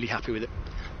 really, really happy with it.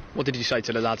 What did you say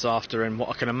to the lads after, and what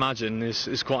I can imagine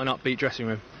is quite an upbeat dressing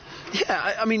room?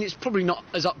 Yeah, I mean, it's probably not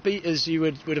as upbeat as you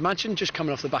would imagine, just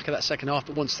coming off the back of that second half,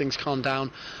 but once things calm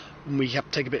down and we have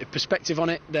to take a bit of perspective on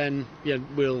it, then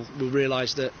we'll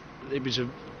realise that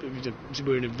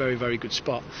we're in a very, very good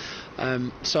spot.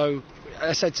 So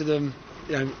I said to them,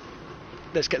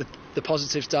 let's get the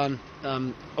positives done.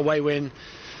 Away win,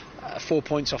 4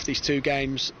 points off these 2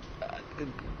 games,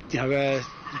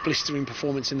 blistering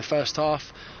performance in the first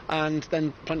half, and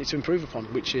then plenty to improve upon,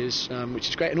 which is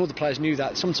great. And all the players knew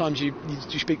that. Sometimes you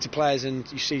speak to players and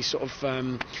you see sort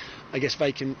of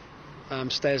vacant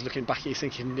stares looking back at you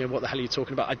thinking, what the hell are you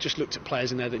talking about? I just looked at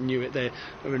players in there that knew it. They're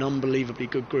an unbelievably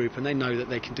good group, and they know that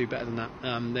they can do better than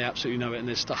that. They absolutely know it, and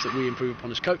there's stuff that we improve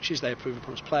upon as coaches, they improve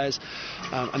upon as players,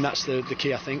 and that's the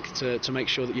key, I think, to make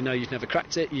sure that you've never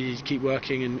cracked it. You keep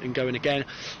working and going again.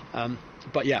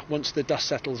 But yeah, once the dust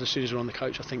settles, as soon as we're on the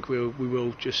coach, I think we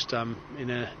will just in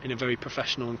a very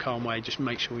professional and calm way just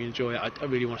make sure we enjoy it. I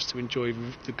really want us to enjoy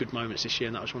the good moments this year,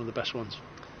 and that was one of the best ones.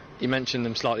 You mentioned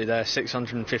them slightly there,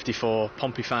 654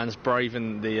 Pompey fans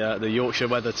braving the Yorkshire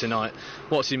weather tonight.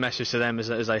 What's your message to them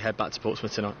as they head back to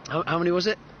Portsmouth tonight? How many was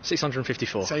it?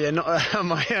 654. So yeah, not,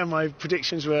 my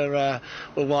predictions were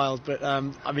wild, but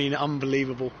I mean,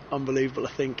 unbelievable.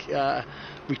 I think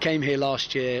we came here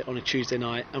last year on a Tuesday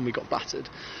night and we got battered,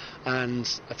 and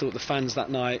I thought the fans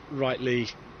that night rightly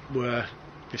were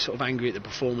sort of angry at the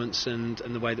performance and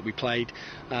the way that we played,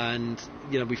 and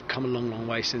we've come a long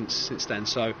way since then.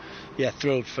 So yeah,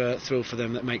 thrilled for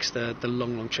them. That makes the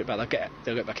long trip back.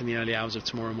 They'll get back in the early hours of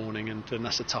tomorrow morning, and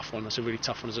that's a tough one. That's a really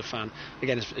tough one as a fan.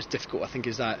 Again, as difficult I think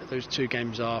as that those 2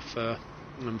 games are for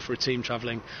a team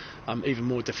travelling, even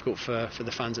more difficult for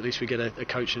the fans. At least we get a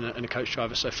coach and a coach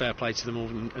driver, so fair play to them all,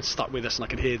 and stuck with us, and I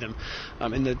could hear them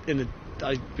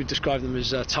I would describe them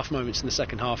as tough moments in the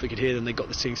second half. We could hear them, they got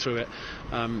the team through it.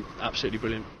 Absolutely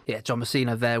brilliant. Yeah, John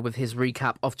Messina there with his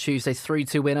recap of Tuesday's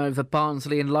 3-2 win over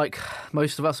Barnsley, and like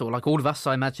most of us, or like all of us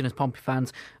I imagine as Pompey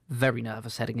fans, very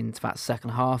nervous heading into that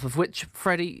second half, of which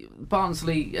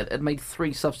Barnsley had made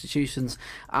 3 substitutions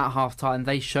at half-time.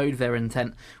 They showed their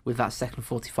intent with that second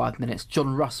 45 minutes.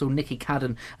 John Russell, Nicky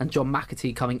Cadden and John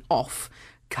McAtee coming off,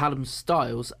 Callum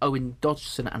Stiles, Owen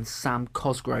Dodgson and Sam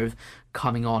Cosgrove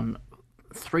coming on.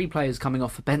 3 players coming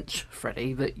off the bench,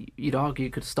 Freddie, that you'd argue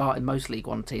could start in most League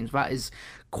One teams. That is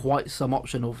quite some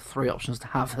option, or 3 options to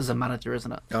have as a manager,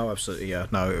 isn't it? Oh, absolutely, yeah.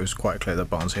 No, it was quite clear that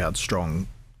Barnsley had strong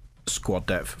squad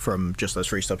depth from just those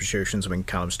 3 substitutions. I mean,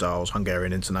 Callum Stiles,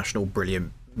 Hungarian international,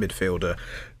 brilliant midfielder,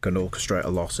 can orchestrate a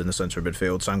lot in the centre of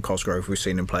midfield. Sam Cosgrove, we've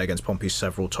seen him play against Pompey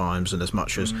several times, and as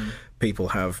much as people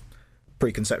have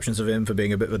preconceptions of him for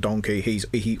being a bit of a donkey,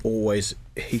 he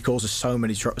causes so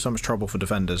much trouble for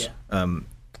defenders,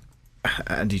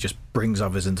 and he just brings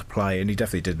others into play, and he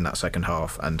definitely did in that second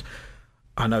half. And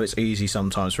I know it's easy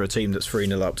sometimes for a team that's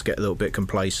 3-0 up to get a little bit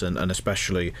complacent, and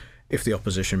especially if the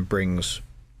opposition brings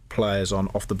players on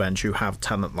off the bench who have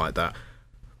talent like that.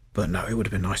 But no, it would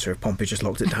have been nicer if Pompey just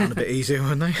locked it down a bit easier,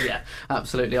 wouldn't they? Yeah,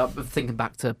 absolutely. I'm thinking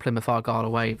back to Plymouth Argyle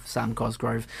away, Sam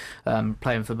Cosgrove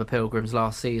playing for the Pilgrims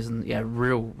last season. Yeah,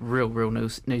 real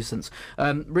nuisance.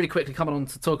 Really quickly, coming on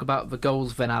to talk about the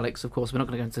goals then, Alex. Of course, we're not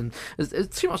going to go into as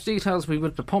too much detail as we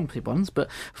would the Pompey ones, but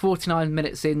 49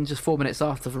 minutes in, just 4 minutes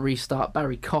after the restart,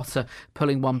 Barry Cotter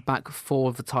pulling one back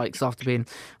for the Tykes after being,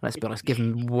 let's be honest,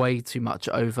 given way too much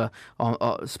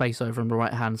space over on the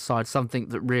right-hand side. Something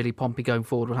that really Pompey going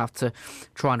forward will have to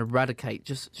try and eradicate.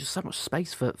 Just so much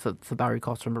space for Barry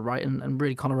Cotter on the right, and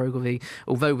really Conor Ogilvie,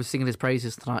 although we're singing his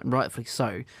praises tonight, and rightfully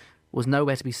so, was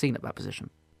nowhere to be seen at that position.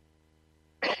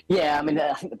 Yeah, I mean,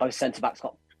 I think that both centre-backs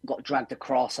got dragged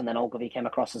across, and then Ogilvie came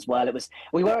across as well.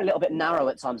 We were a little bit narrow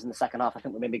at times in the second half. I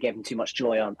think we maybe gave him too much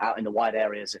joy out in the wide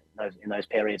areas in those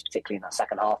periods, particularly in that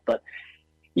second half. But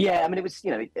yeah, I mean, it was,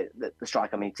 the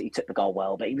striker, I mean, he took the goal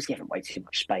well, but he was given way too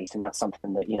much space, and that's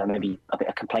something that, maybe a bit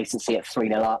of complacency at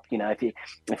 3-0 up.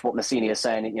 If what Massini is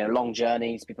saying, long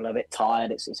journeys, people are a bit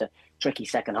tired, it's a tricky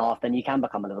second half, then you can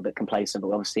become a little bit complacent.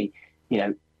 But obviously,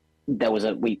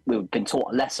 we've been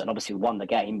taught a lesson. Obviously, we won the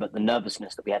game, but the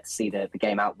nervousness that we had to see the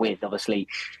game out with, obviously,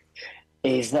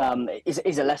 is a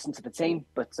lesson to the team.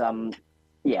 But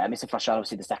yeah, I mean, it's a frustration.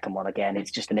 Obviously, the second one again,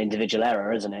 it's just an individual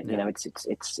error, isn't it? Yeah.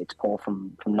 It's Paul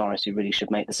from Norris who really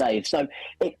should make the save. So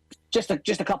it just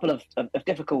a couple of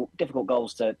difficult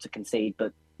goals to concede,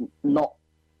 but not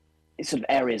sort of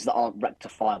areas that aren't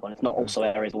rectifiable. And it's not also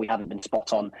areas where we haven't been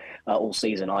spot on all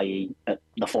season, i.e.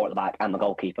 the 4 at the back and the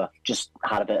goalkeeper. Just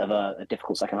had a bit of a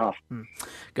difficult second half.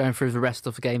 Going through the rest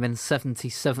of the game, in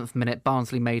 77th minute,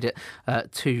 Barnsley made it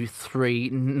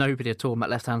 2-3. Nobody at all on that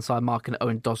left-hand side, marking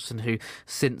Owen Dodgson, who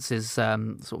since his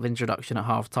sort of introduction at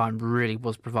half-time really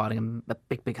was providing a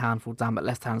big handful down that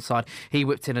left-hand side. He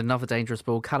whipped in another dangerous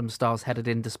ball. Callum Stiles headed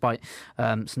in despite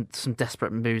some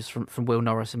desperate moves from Will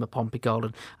Norris in the Pompey goal,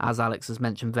 and as Alex has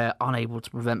mentioned, they're unable to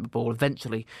prevent the ball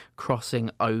eventually crossing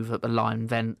over the line.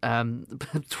 Then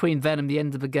between then and the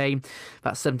end of the game,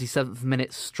 that 77th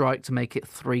minute strike to make it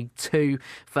 3-2.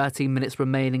 13 minutes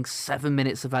remaining, 7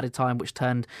 minutes of added time, which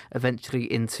turned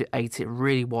eventually into 8. It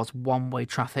really was one-way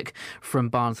traffic from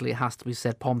Barnsley, it has to be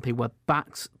said. Pompey were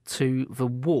backed to the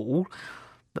wall,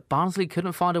 but Barnsley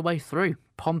couldn't find a way through.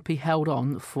 Pompey held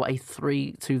on for a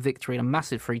 3-2 victory, and a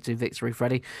massive 3-2 victory,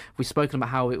 Freddie. We've spoken about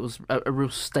how it was a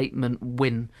real statement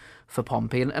win for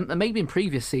Pompey, and maybe in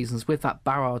previous seasons with that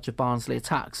barrage of Barnsley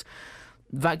attacks,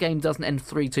 that game doesn't end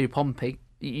 3-2 Pompey.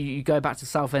 You go back to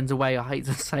Southend away, I hate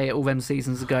to say it, all them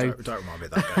seasons ago. Don't remind me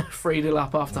of that game. 3-0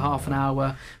 up after half an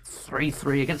hour,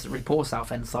 3-3 against a really poor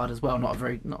Southend side as well, not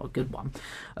a good one.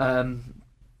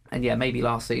 And yeah, maybe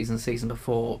last season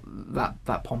before,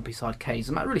 that Pompey side caved.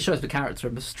 And that really shows the character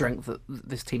and the strength that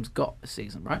this team's got this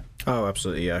season, right? Oh,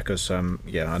 absolutely, yeah. Because, I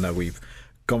know we've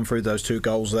gone through those 2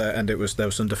 goals there, and there was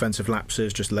some defensive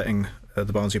lapses, just letting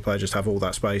the Barnsley player just have all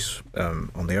that space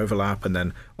on the overlap, and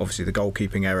then obviously the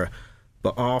goalkeeping error.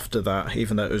 But after that,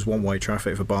 even though it was one-way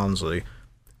traffic for Barnsley,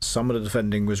 some of the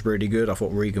defending was really good. I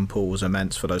thought Regan Poole was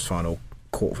immense for those final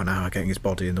quarter of an hour, getting his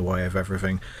body in the way of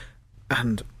everything.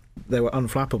 And they were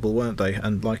unflappable, weren't they?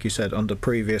 And like you said, under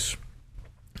previous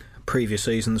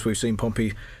seasons, we've seen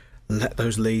Pompey let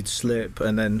those leads slip,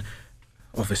 and then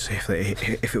obviously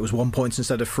if it was 1 point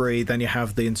instead of 3, then you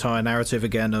have the entire narrative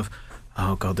again of,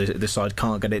 oh god, this side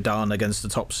can't get it done against the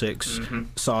top 6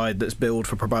 side that's billed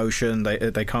for promotion.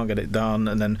 They can't get it done,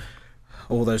 and then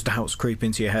all those doubts creep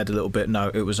into your head a little bit. No,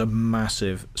 it was a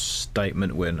massive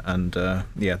statement win, and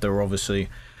there were obviously.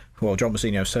 Well, John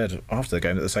Massinio said after the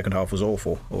game that the second half was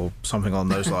awful, or something on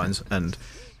those lines, and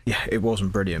yeah, it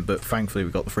wasn't brilliant, but thankfully we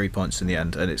got the 3 points in the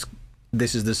end, and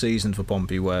this is the season for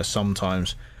Pompey where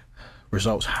sometimes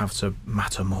results have to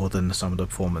matter more than the sum of the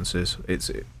performances.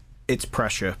 It's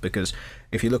pressure, because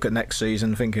if you look at next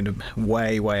season, thinking of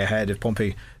way ahead, if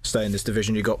Pompey stay in this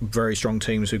division, you've got very strong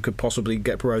teams who could possibly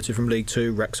get promoted from League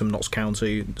 2, Wrexham, Notts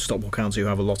County, Stockport County, who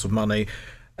have a lot of money,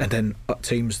 and then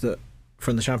teams that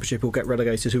from the Championship will get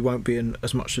relegated who won't be in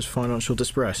as much as financial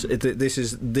distress. This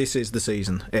is the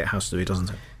season. It has to be, doesn't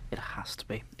it? It has to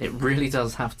be. It really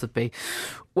does have to be.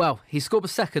 Well, he scored the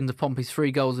second of Pompey's 3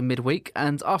 goals in midweek,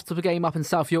 and after the game up in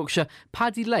South Yorkshire,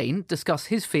 Paddy Lane discussed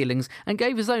his feelings and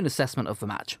gave his own assessment of the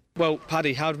match. Well,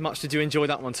 Paddy, how much did you enjoy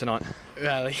that one tonight?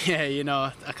 Well,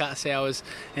 yeah, I can't say I was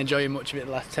enjoying much of it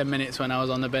the last 10 minutes when I was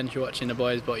on the bench watching the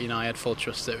boys, but, I had full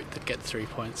trust that we'd get the 3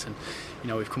 points, and,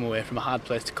 we've come away from a hard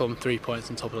place to come 3 points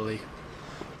on top of the league.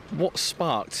 What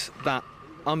sparked that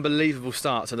unbelievable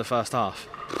start to the first half?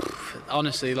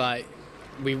 Honestly,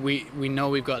 we know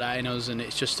we've got that in us, and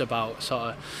it's just about sort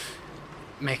of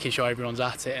making sure everyone's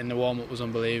at it, and the warm-up was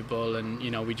unbelievable, and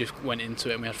we just went into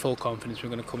it and we had full confidence we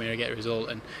were going to come here and get a result,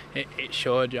 and it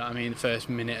showed.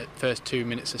 The first 2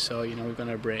 minutes or so, we're going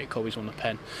to break. Colby's won the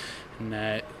pen,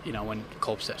 and when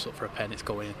Colby steps up for a pen, it's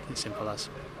going in. It's simple as.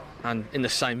 And in the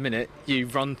same minute, you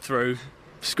run through,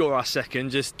 score our second.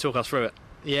 Just talk us through it.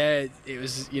 Yeah, it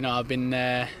was. I've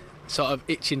been sort of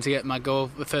itching to get my goal,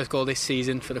 the first goal this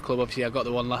season for the club. Obviously I got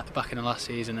the one back in the last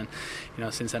season,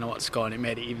 and since then I wanted to score, and it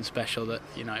made it even special that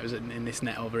it was in this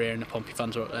net over here and the Pompey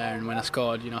fans were up there, and when I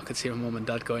scored, I could see my mum and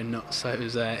dad going nuts, so it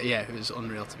was it was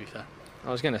unreal, to be fair. I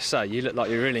was going to say, you look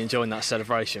like you're really enjoying that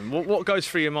celebration. What goes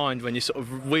through your mind when you're sort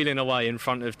of wheeling away in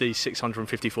front of these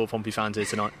 654 Pompey fans here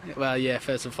tonight? Well, yeah,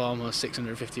 first and foremost,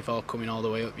 654 coming all the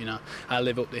way up. I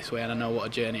live up this way and I know what a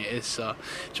journey it is, so I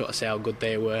try to say how good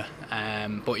they were.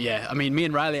 But yeah, me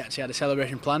and Riley actually had a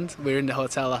celebration planned. We were in the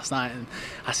hotel last night and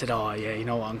I said, oh yeah, you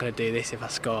know what, I'm going to do this if I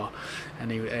score.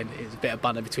 And it was a bit of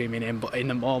banter between me and him, but in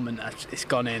the moment it's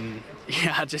gone in.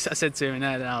 Yeah, I said to him and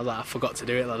I was like, I forgot to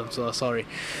do it, lad, I'm so sorry.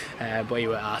 But he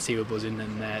went, he was buzzing,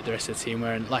 and the rest of the team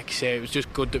were, and like you say, it was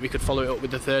just good that we could follow it up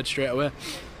with the third straight away.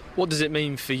 What does it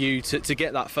mean for you to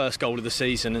get that first goal of the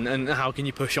season, and how can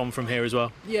you push on from here as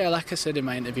well? Yeah, like I said in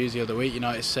my interviews the other week,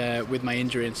 it's with my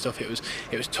injury and stuff, it was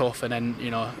tough, and then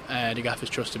the gaffers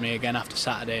trusted me again after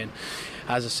Saturday, and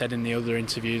as I said in the other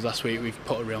interviews last week, we've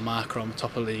put a real marker on the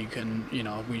top of the league, and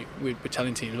we're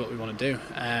telling teams what we want to do,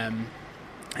 and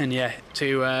yeah,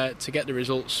 to get the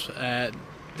results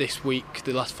this week,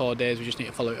 the last 4 days, we just need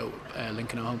to follow it up,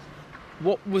 Lincoln at home.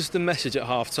 What was the message at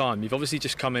half-time? You've obviously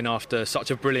just come in after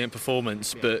such a brilliant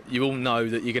performance, but you all know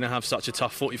that you're going to have such a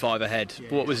tough 45 ahead.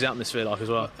 What was the atmosphere like as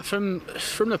well? From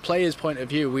the players' point of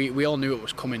view, we all knew it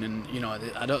was coming, and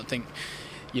I don't think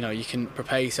you can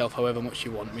prepare yourself however much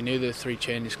you want. We knew the 3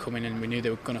 changes coming in, we knew they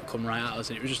were going to come right at us,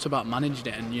 and it was just about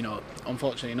managing it, and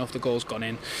unfortunately enough the goal's gone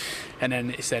in, and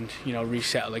then it's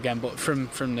resettled again. But from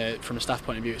the staff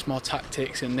point of view, it's more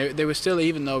tactics, and they were still,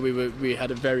 even though we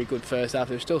had a very good first half,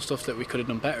 there was still stuff that we could have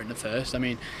done better in the first.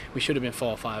 We should have been 4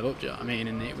 or 5 up, do you know what I mean?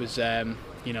 And it was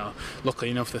luckily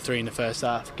enough the 3 in the first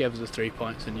half gave us the 3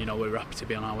 points, and we're happy to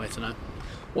be on our way tonight.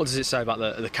 What does it say about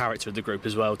the character of the group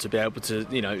as well, to be able to,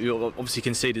 you obviously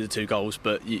conceded the 2 goals,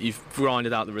 but you've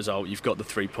grinded out the result, you've got the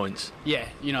 3 points? Yeah,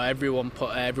 everyone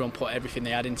put everything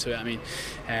they had into it. You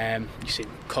see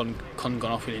Con gone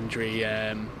off with injury,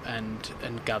 and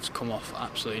Gav's come off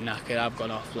absolutely knackered. I've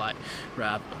gone off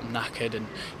knackered, and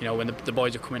when the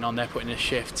boys are coming on, they're putting in a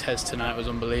shift. Tez tonight was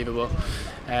unbelievable,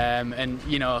 and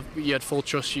you had full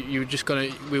trust. We were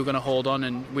going to hold on,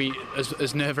 and we,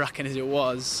 as nerve-wracking as it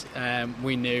was,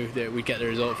 we knew that we'd get the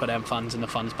result for them fans and the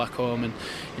fans back home, and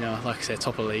like I say,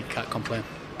 top of the league, can't complain.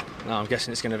 No, I'm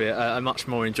guessing it's going to be a much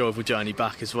more enjoyable journey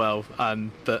back as well.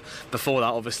 But before that,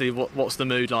 obviously, what's the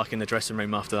mood like in the dressing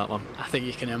room after that one? I think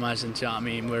you can imagine. Do you know what I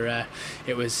mean?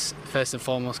 It was first and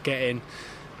foremost getting,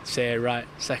 say, right,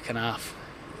 second half.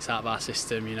 It's out of our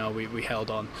system, we held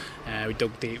on, we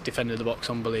dug deep, defended the box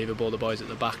unbelievable, the boys at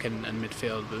the back and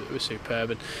midfield were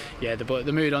superb, and yeah, the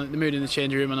mood in the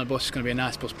changing room on the bus is going to be a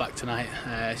nice bus back tonight.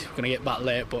 We're going to get back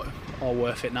late, but all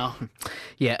worth it now.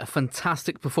 Yeah, a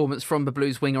fantastic performance from the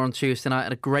Blues winger on Tuesday night,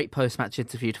 and a great post-match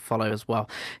interview to follow as well.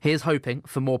 Here's hoping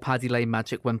for more Paddy Lane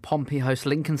magic when Pompey host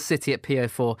Lincoln City at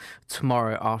PO4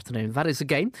 tomorrow afternoon. That is a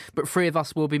game, but 3 of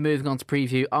us will be moving on to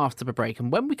preview after the break,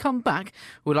 and when we come back,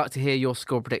 we'd like to hear your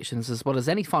score predictions as well as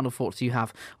any final thoughts you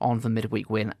have on the midweek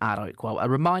win at Oakwell. A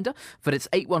reminder that it's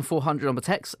 81400 on the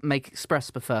text, make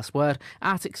Express the first word,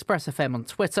 at ExpressFM on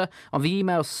Twitter, on the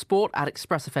email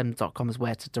sport@expressfm.com is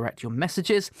where to direct your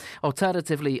messages.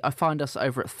 Alternatively, find us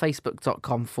over at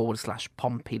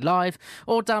facebook.com/Pompey Live,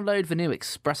 or download the new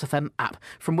Express FM app,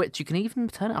 from which you can even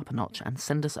turn it up a notch and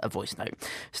send us a voice note.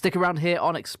 Stick around here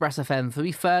on Express FM for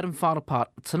the third and final part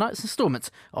of tonight's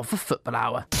instalment of the Football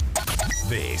Hour.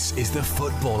 This is the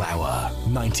Football Hour,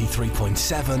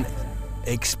 93.7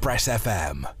 Express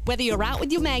FM. Whether you're out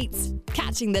with your mates,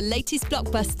 catching the latest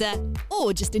blockbuster,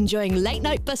 or just enjoying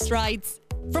late-night bus rides,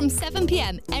 From 7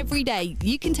 p.m. every day,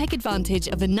 you can take advantage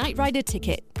of a Night Rider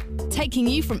ticket, taking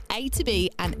you from A to B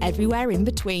and everywhere in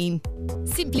between.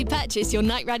 Simply purchase your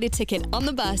Night Rider ticket on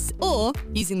the bus or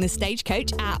using the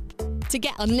Stagecoach app to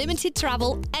get unlimited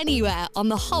travel anywhere on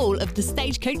the whole of the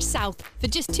Stagecoach South for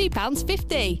just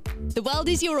 £2.50. The world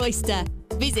is your oyster.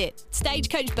 Visit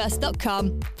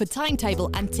stagecoachbus.com for timetable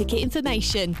and ticket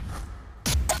information.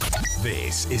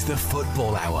 This is the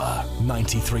Football Hour,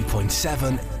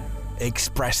 93.7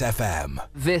 Express FM.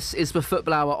 This is the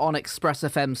Football Hour on Express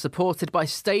FM, supported by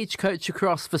Stagecoach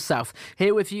across the South.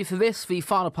 Here with you for this, the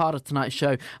final part of tonight's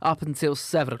show, up until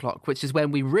 7 o'clock, which is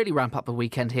when we really ramp up the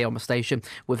weekend here on the station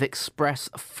with Express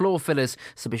floor fillers,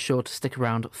 so be sure to stick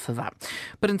around for that.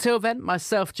 But until then,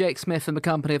 myself, Jake Smith, and the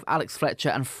company of Alex Fletcher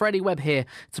and Freddie Webb here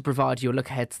to provide you a look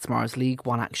ahead to tomorrow's League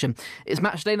One action. It's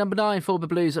match day number 9 for the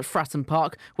Blues at Fratton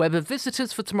Park, where the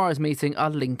visitors for tomorrow's meeting are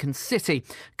Lincoln City.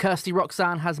 Kirsty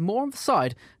Roxanne has more on the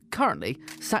side, currently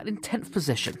sat in 10th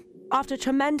position. After a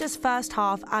tremendous first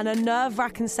half and a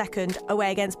nerve-wracking second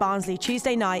away against Barnsley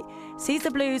Tuesday night, sees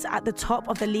the Blues at the top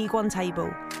of the League One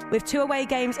table. With 2 away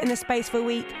games in the space of a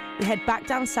week, we head back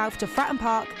down south to Fratton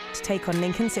Park to take on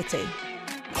Lincoln City.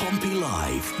 Pompey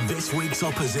Live, this week's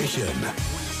opposition.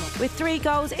 With 3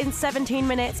 goals in 17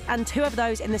 minutes and 2 of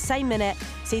those in the same minute,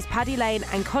 sees Paddy Lane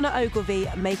and Connor Ogilvie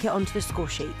make it onto the score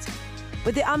sheet.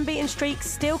 With the unbeaten streak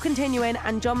still continuing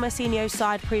and John Mersinio's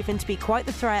side proving to be quite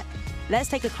the threat, let's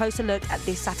take a closer look at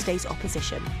this Saturday's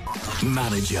opposition.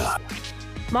 Manager.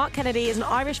 Mark Kennedy is an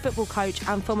Irish football coach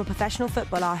and former professional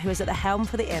footballer who is at the helm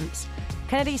for the Imps.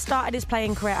 Kennedy started his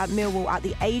playing career at Millwall at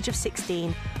the age of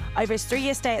 16. Over his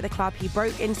 3-year stay at the club, he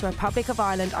broke into the Republic of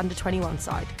Ireland under-21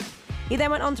 side. He then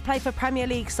went on to play for Premier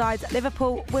League sides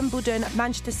Liverpool, Wimbledon,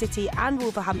 Manchester City and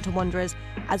Wolverhampton Wanderers,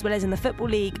 as well as in the Football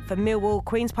League for Millwall,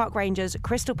 Queen's Park Rangers,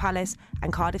 Crystal Palace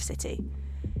and Cardiff City.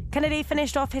 Kennedy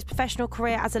finished off his professional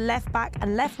career as a left-back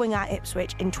and left-winger at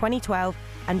Ipswich in 2012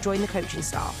 and joined the coaching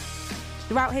staff.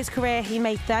 Throughout his career, he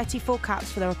made 34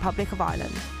 caps for the Republic of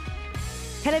Ireland.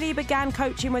 Kennedy began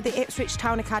coaching with the Ipswich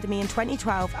Town Academy in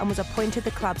 2012 and was appointed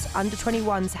the club's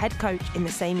under-21s head coach in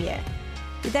the same year.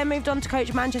 He then moved on to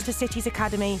coach Manchester City's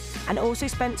academy and also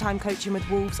spent time coaching with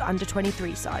Wolves'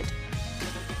 under-23 side.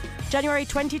 January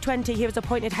 2020, he was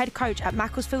appointed head coach at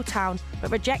Macclesfield Town,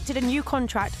 but rejected a new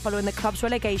contract following the club's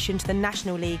relegation to the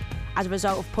National League as a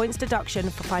result of points deduction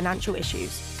for financial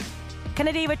issues.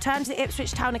 Kennedy returned to the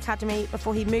Ipswich Town Academy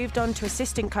before he moved on to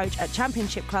assistant coach at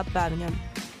Championship club Birmingham.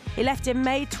 He left in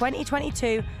May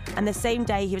 2022, and the same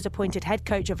day he was appointed head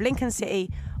coach of Lincoln City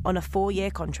on a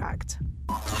 4-year contract.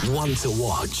 One to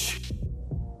watch.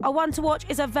 A one to watch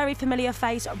is a very familiar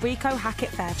face, Rico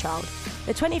Hackett-Fairchild.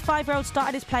 The 25-year-old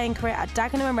started his playing career at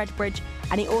Dagenham and Redbridge,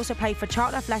 and he also played for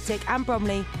Charlton Athletic and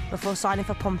Bromley before signing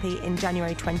for Pompey in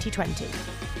January 2020.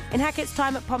 In Hackett's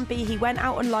time at Pompey, he went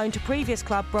out on loan to previous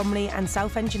club Bromley and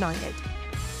Southend United.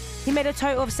 He made a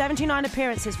total of 79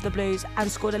 appearances for the Blues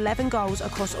and scored 11 goals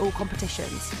across all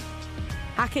competitions.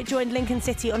 Hackett joined Lincoln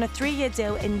City on a 3-year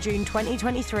deal in June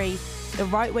 2023. The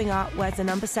right winger wears the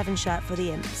number 7 shirt for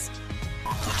the Imps.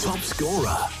 Top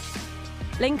scorer.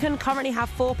 Lincoln currently have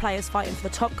 4 players fighting for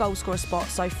the top goalscorer spot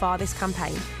so far this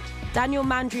campaign. Daniel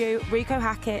Mandrew, Rico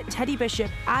Hackett, Teddy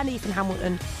Bishop and Ethan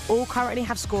Hamilton all currently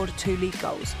have scored 2 league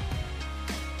goals.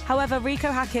 However,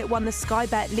 Rico Hackett won the Sky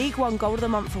Bet League One Goal of the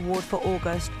Month award for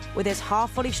August with his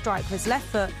half-volley strike with his left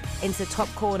foot into the top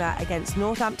corner against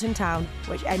Northampton Town,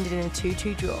 which ended in a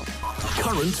 2-2 draw.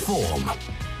 Current form.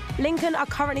 Lincoln are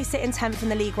currently sitting 10th in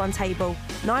the League One table,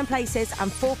 9 places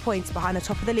and 4 points behind the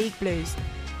top of the league Blues.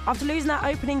 After losing their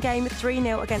opening game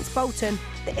 3-0 against Bolton,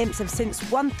 the Imps have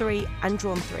since won 3 and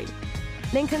drawn 3.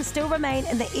 Lincoln still remain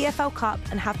in the EFL Cup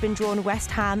and have been drawn West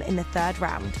Ham in the 3rd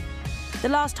round. The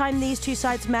last time these two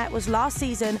sides met was last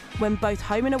season when both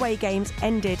home and away games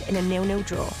ended in a 0-0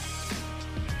 draw.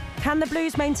 Can the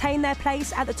Blues maintain their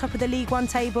place at the top of the League One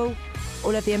table?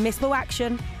 All of the unmissable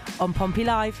action on Pompey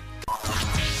Live.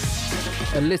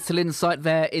 A little insight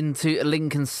there into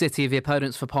Lincoln City, the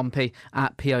opponents for Pompey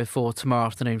at PO4 tomorrow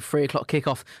afternoon. 3 o'clock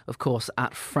kickoff, of course,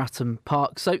 at Fratton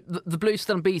Park. So the Blues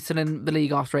still unbeaten in the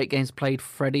league after 8 games played,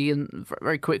 Freddie, and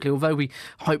very quickly, although we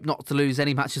hope not to lose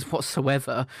any matches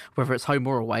whatsoever, whether it's home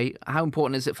or away, how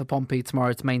important is it for Pompey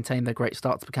tomorrow to maintain their great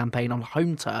start to the campaign on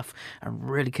home turf and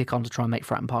really kick on to try and make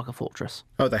Fratton Park a fortress?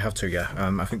 Oh, they have to, yeah.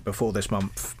 I think before this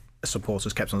month,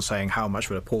 supporters kept on saying how much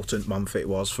of an important month it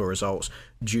was for results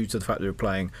due to the fact they were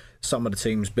playing some of the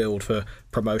teams build for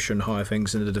promotion, higher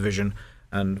things in the division,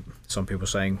 and some people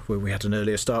saying we had an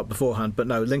earlier start beforehand. But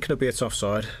no, Lincoln will be a tough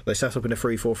side. They set up in a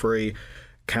 3-4-3,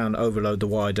 can overload the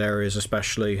wide areas,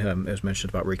 especially. It was mentioned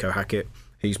about Rico Hackett.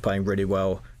 He's playing really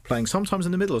well, playing sometimes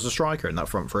in the middle as a striker in that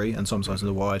front three and sometimes in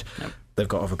the wide. Yep. They've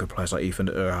got other good players like Ethan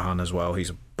Erhan as well. He's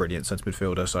a brilliant centre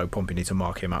midfielder, so Pompey need to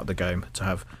mark him out of the game to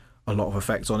have a lot of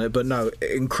effect on it. But no,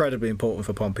 incredibly important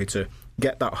for Pompey to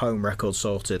get that home record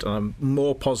sorted. And I'm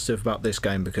more positive about this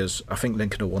game because I think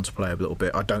Lincoln will want to play a little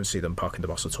bit. I don't see them parking the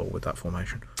bus at all with that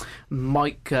formation.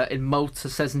 Mike in Malta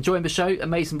says, enjoying the show,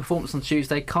 amazing performance on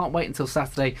Tuesday, can't wait until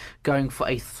Saturday, going for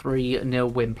a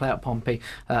 3-0 win. Play out Pompey.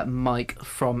 Mike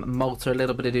from Malta. A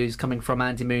little bit of news coming from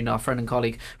Andy Moon, our friend and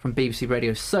colleague from BBC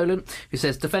Radio Solent, who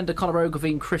says defender Conor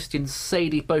Ogilvie and Christian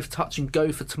Sadie both touch and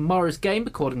go for tomorrow's game,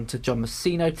 according to John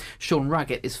Messino. Sean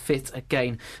Raggett is fit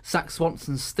again. Zach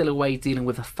Swanson's still away dealing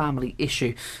with a family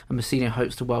issue, and Messino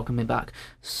hopes to welcome him back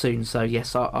soon. So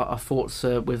yes, our thoughts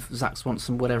with Zach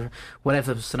Swanson,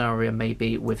 whatever the scenario may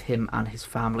be with him and his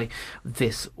family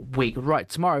this week. Right,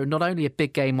 tomorrow, not only a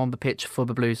big game on the pitch for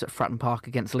the Blues at Fratton Park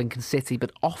against Lincoln City,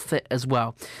 but off it as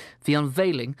well. The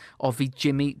unveiling of the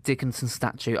Jimmy Dickinson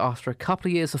statue. After a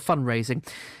couple of years of fundraising,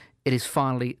 it is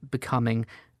finally becoming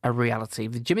a reality.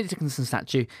 The Jimmy Dickinson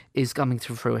statue is coming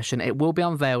to fruition. It will be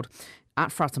unveiled at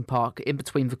Fratton Park, in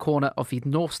between the corner of the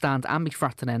North Stand and the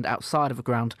Fratton end, outside of the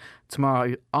ground,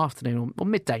 tomorrow afternoon or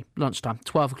midday, lunchtime,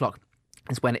 12 o'clock.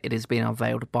 Is when it is being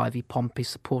unveiled by the Pompey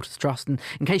Supporters Trust. And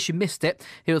in case you missed it,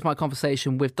 here was my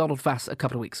conversation with Donald Vass a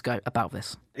couple of weeks ago about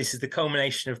this. This is the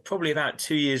culmination of probably about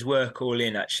 2 years' work all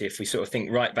in, actually, if we sort of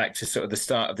think right back to sort of the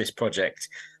start of this project.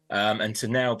 And to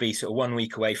now be sort of 1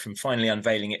 week away from finally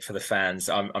unveiling it for the fans,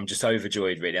 I'm just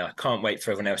overjoyed, really. I can't wait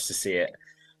for everyone else to see it.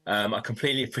 I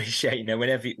completely appreciate,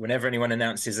 whenever anyone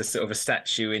announces a sort of a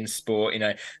statue in sport,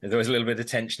 there was a little bit of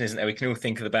tension, isn't there? We can all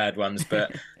think of the bad ones,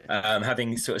 but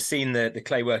having sort of seen the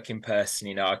clay work in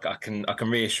person, I can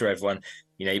reassure everyone,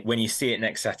 when you see it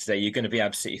next Saturday, you're going to be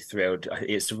absolutely thrilled.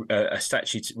 It's a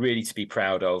statue really to be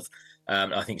proud of.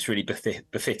 I think it's really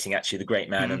befitting, actually, the great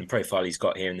man and the profile he's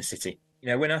got here in the city.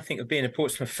 When I think of being a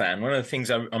Portsmouth fan, one of the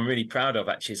things I'm really proud of,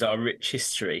 actually, is our rich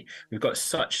history. We've got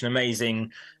such an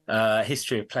amazing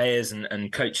history of players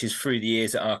and coaches through the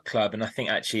years at our club. And I think,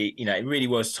 actually, it really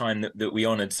was time that we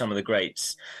honoured some of the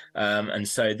greats. And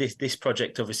so this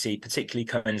project, obviously, particularly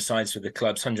coincides with the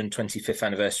club's 125th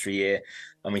anniversary year.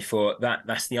 And we thought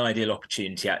that's the ideal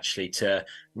opportunity, actually, to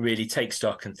really take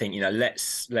stock and think,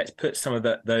 let's put some of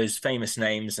those famous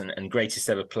names and greatest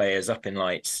ever players up in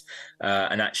lights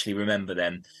and actually remember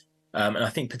them. And I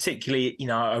think particularly,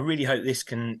 I really hope this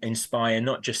can inspire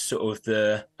not just sort of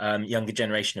the younger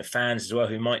generation of fans as well,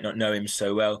 who might not know him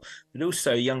so well, but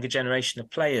also a younger generation of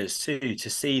players too, to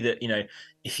see that,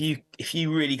 if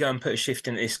you really go and put a shift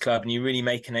into this club and you really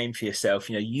make a name for yourself,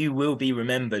 you will be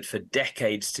remembered for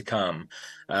decades to come.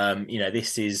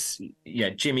 This is,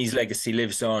 Jimmy's legacy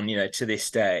lives on, to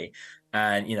this day.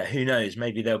 And, who knows,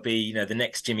 maybe there'll be, the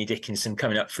next Jimmy Dickinson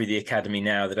coming up through the academy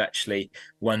now that actually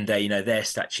one day, their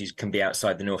statues can be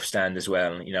outside the North Stand as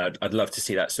well. I'd love to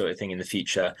see that sort of thing in the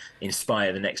future,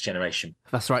 inspire the next generation.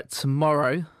 That's right.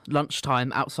 Tomorrow,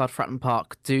 lunchtime, outside Fratton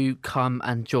Park, do come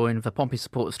and join the Pompey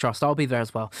Supporters Trust. I'll be there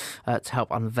as well to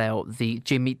help unveil the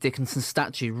Jimmy Dickinson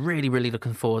statue. Really, really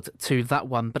looking forward to that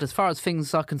one. But as far as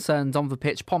things are concerned on the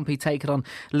pitch, Pompey take it on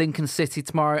Lincoln City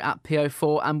tomorrow at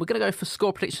PO4. And we're going to go for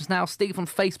score predictions now. Steve on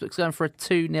Facebook's going for a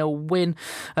 2-0 win.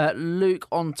 Luke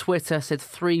on Twitter said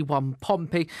 3-1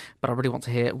 Pompey. But I really want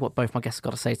to hear what both my guests have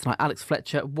got to say tonight. Alex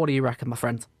Fletcher, what do you reckon, my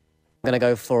friend? I'm going to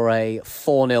go for a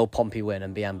 4-0 Pompey win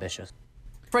and be ambitious.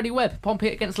 Freddie Webb, Pompey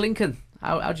against Lincoln.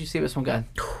 How do you see this one going?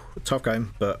 Tough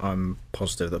game, but I'm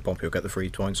positive that Pompey will get the 3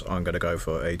 points. I'm going to go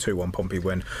for a 2-1 Pompey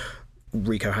win.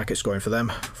 Rico Hackett scoring for them,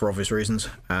 for obvious reasons,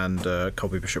 and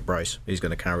Colby Bishop-Brace. He's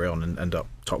going to carry on and end up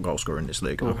top goal scorer in this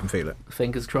league. I can feel it.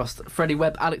 Fingers crossed. Freddie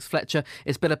Webb, Alex Fletcher,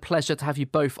 it's been a pleasure to have you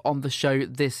both on the show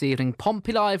this evening.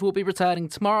 Pompey Live will be returning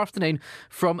tomorrow afternoon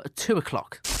from 2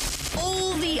 o'clock.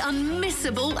 All the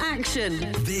unmissable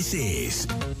action. This is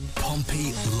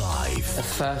Pompey Live. The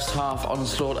first half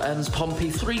onslaught ends Pompey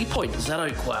 3 points at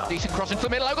Oakwell. Decent cross into the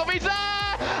middle, Ogilvy's there!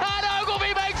 And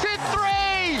Ogilvy makes it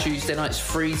 3! Tuesday night's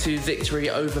 3-2 victory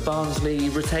over Barnsley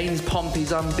retains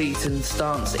Pompey's unbeaten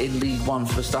stance in League One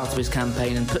for the start of his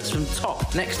campaign and puts them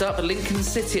top. Next up, Lincoln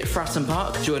City at Fratton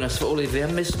Park. Join us for all of the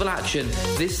unmissable action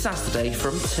this Saturday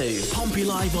from 2. Pompey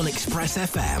Live on Express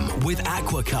FM with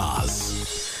Aqua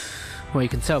Cars. Well, you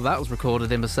can tell that was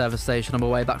recorded in the service station on my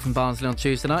way back from Barnsley on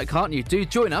Tuesday night, can't you? Do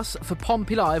join us for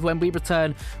Pompey Live when we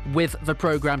return with the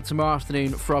programme tomorrow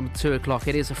afternoon from 2 o'clock.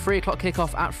 It is a 3 o'clock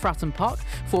kickoff at Fratton Park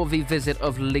for the visit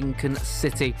of Lincoln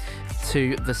City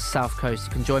to the South Coast.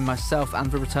 You can join myself and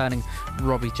the returning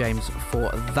Robbie James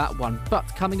for that one.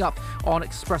 But coming up on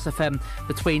Express FM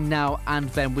between now and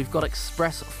then, we've got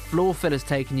Express floor fillers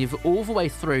taking you all the way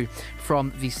through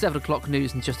from the 7 o'clock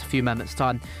news in just a few moments'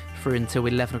 time through until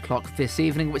 11 o'clock this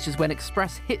evening, which is when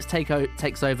Express Hits takes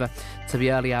over to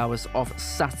the early hours of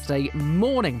Saturday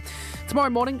morning.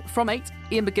 Tomorrow morning from 8,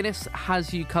 Ian McGuinness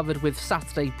has you covered with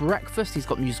Saturday Breakfast. He's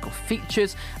got musical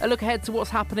features, a look ahead to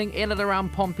what's happening in and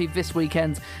around Pompey this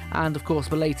weekend, and of course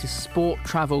the latest sport,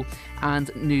 travel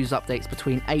and news updates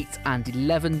between 8 and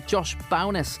 11. Josh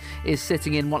Bowness is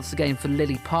sitting in once again for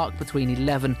Lily Park between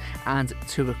 11 and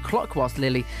 2 o'clock whilst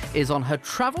Lily is on her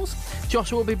travels.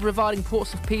 Josh will be providing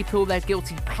Portsmouth people their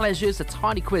guilty pleasures, a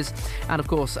tiny quiz, and of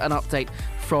course an update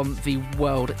from the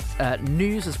world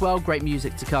news as well. Great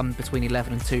music to come between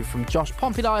 11 and 2 from Josh.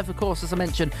 Pompey Live, of course, as I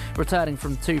mentioned, returning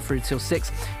from 2 through till 6,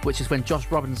 which is when Josh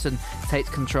Robinson takes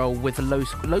control with the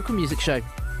local music show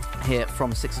here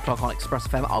from 6 o'clock on Express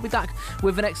FM. I'll be back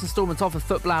with the next instalment of the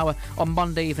Football Hour on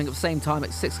Monday evening at the same time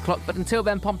at 6 o'clock. But until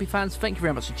then, Pompey fans, thank you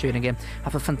very much for tuning in.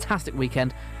 Have a fantastic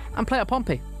weekend and play up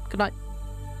Pompey. Good night.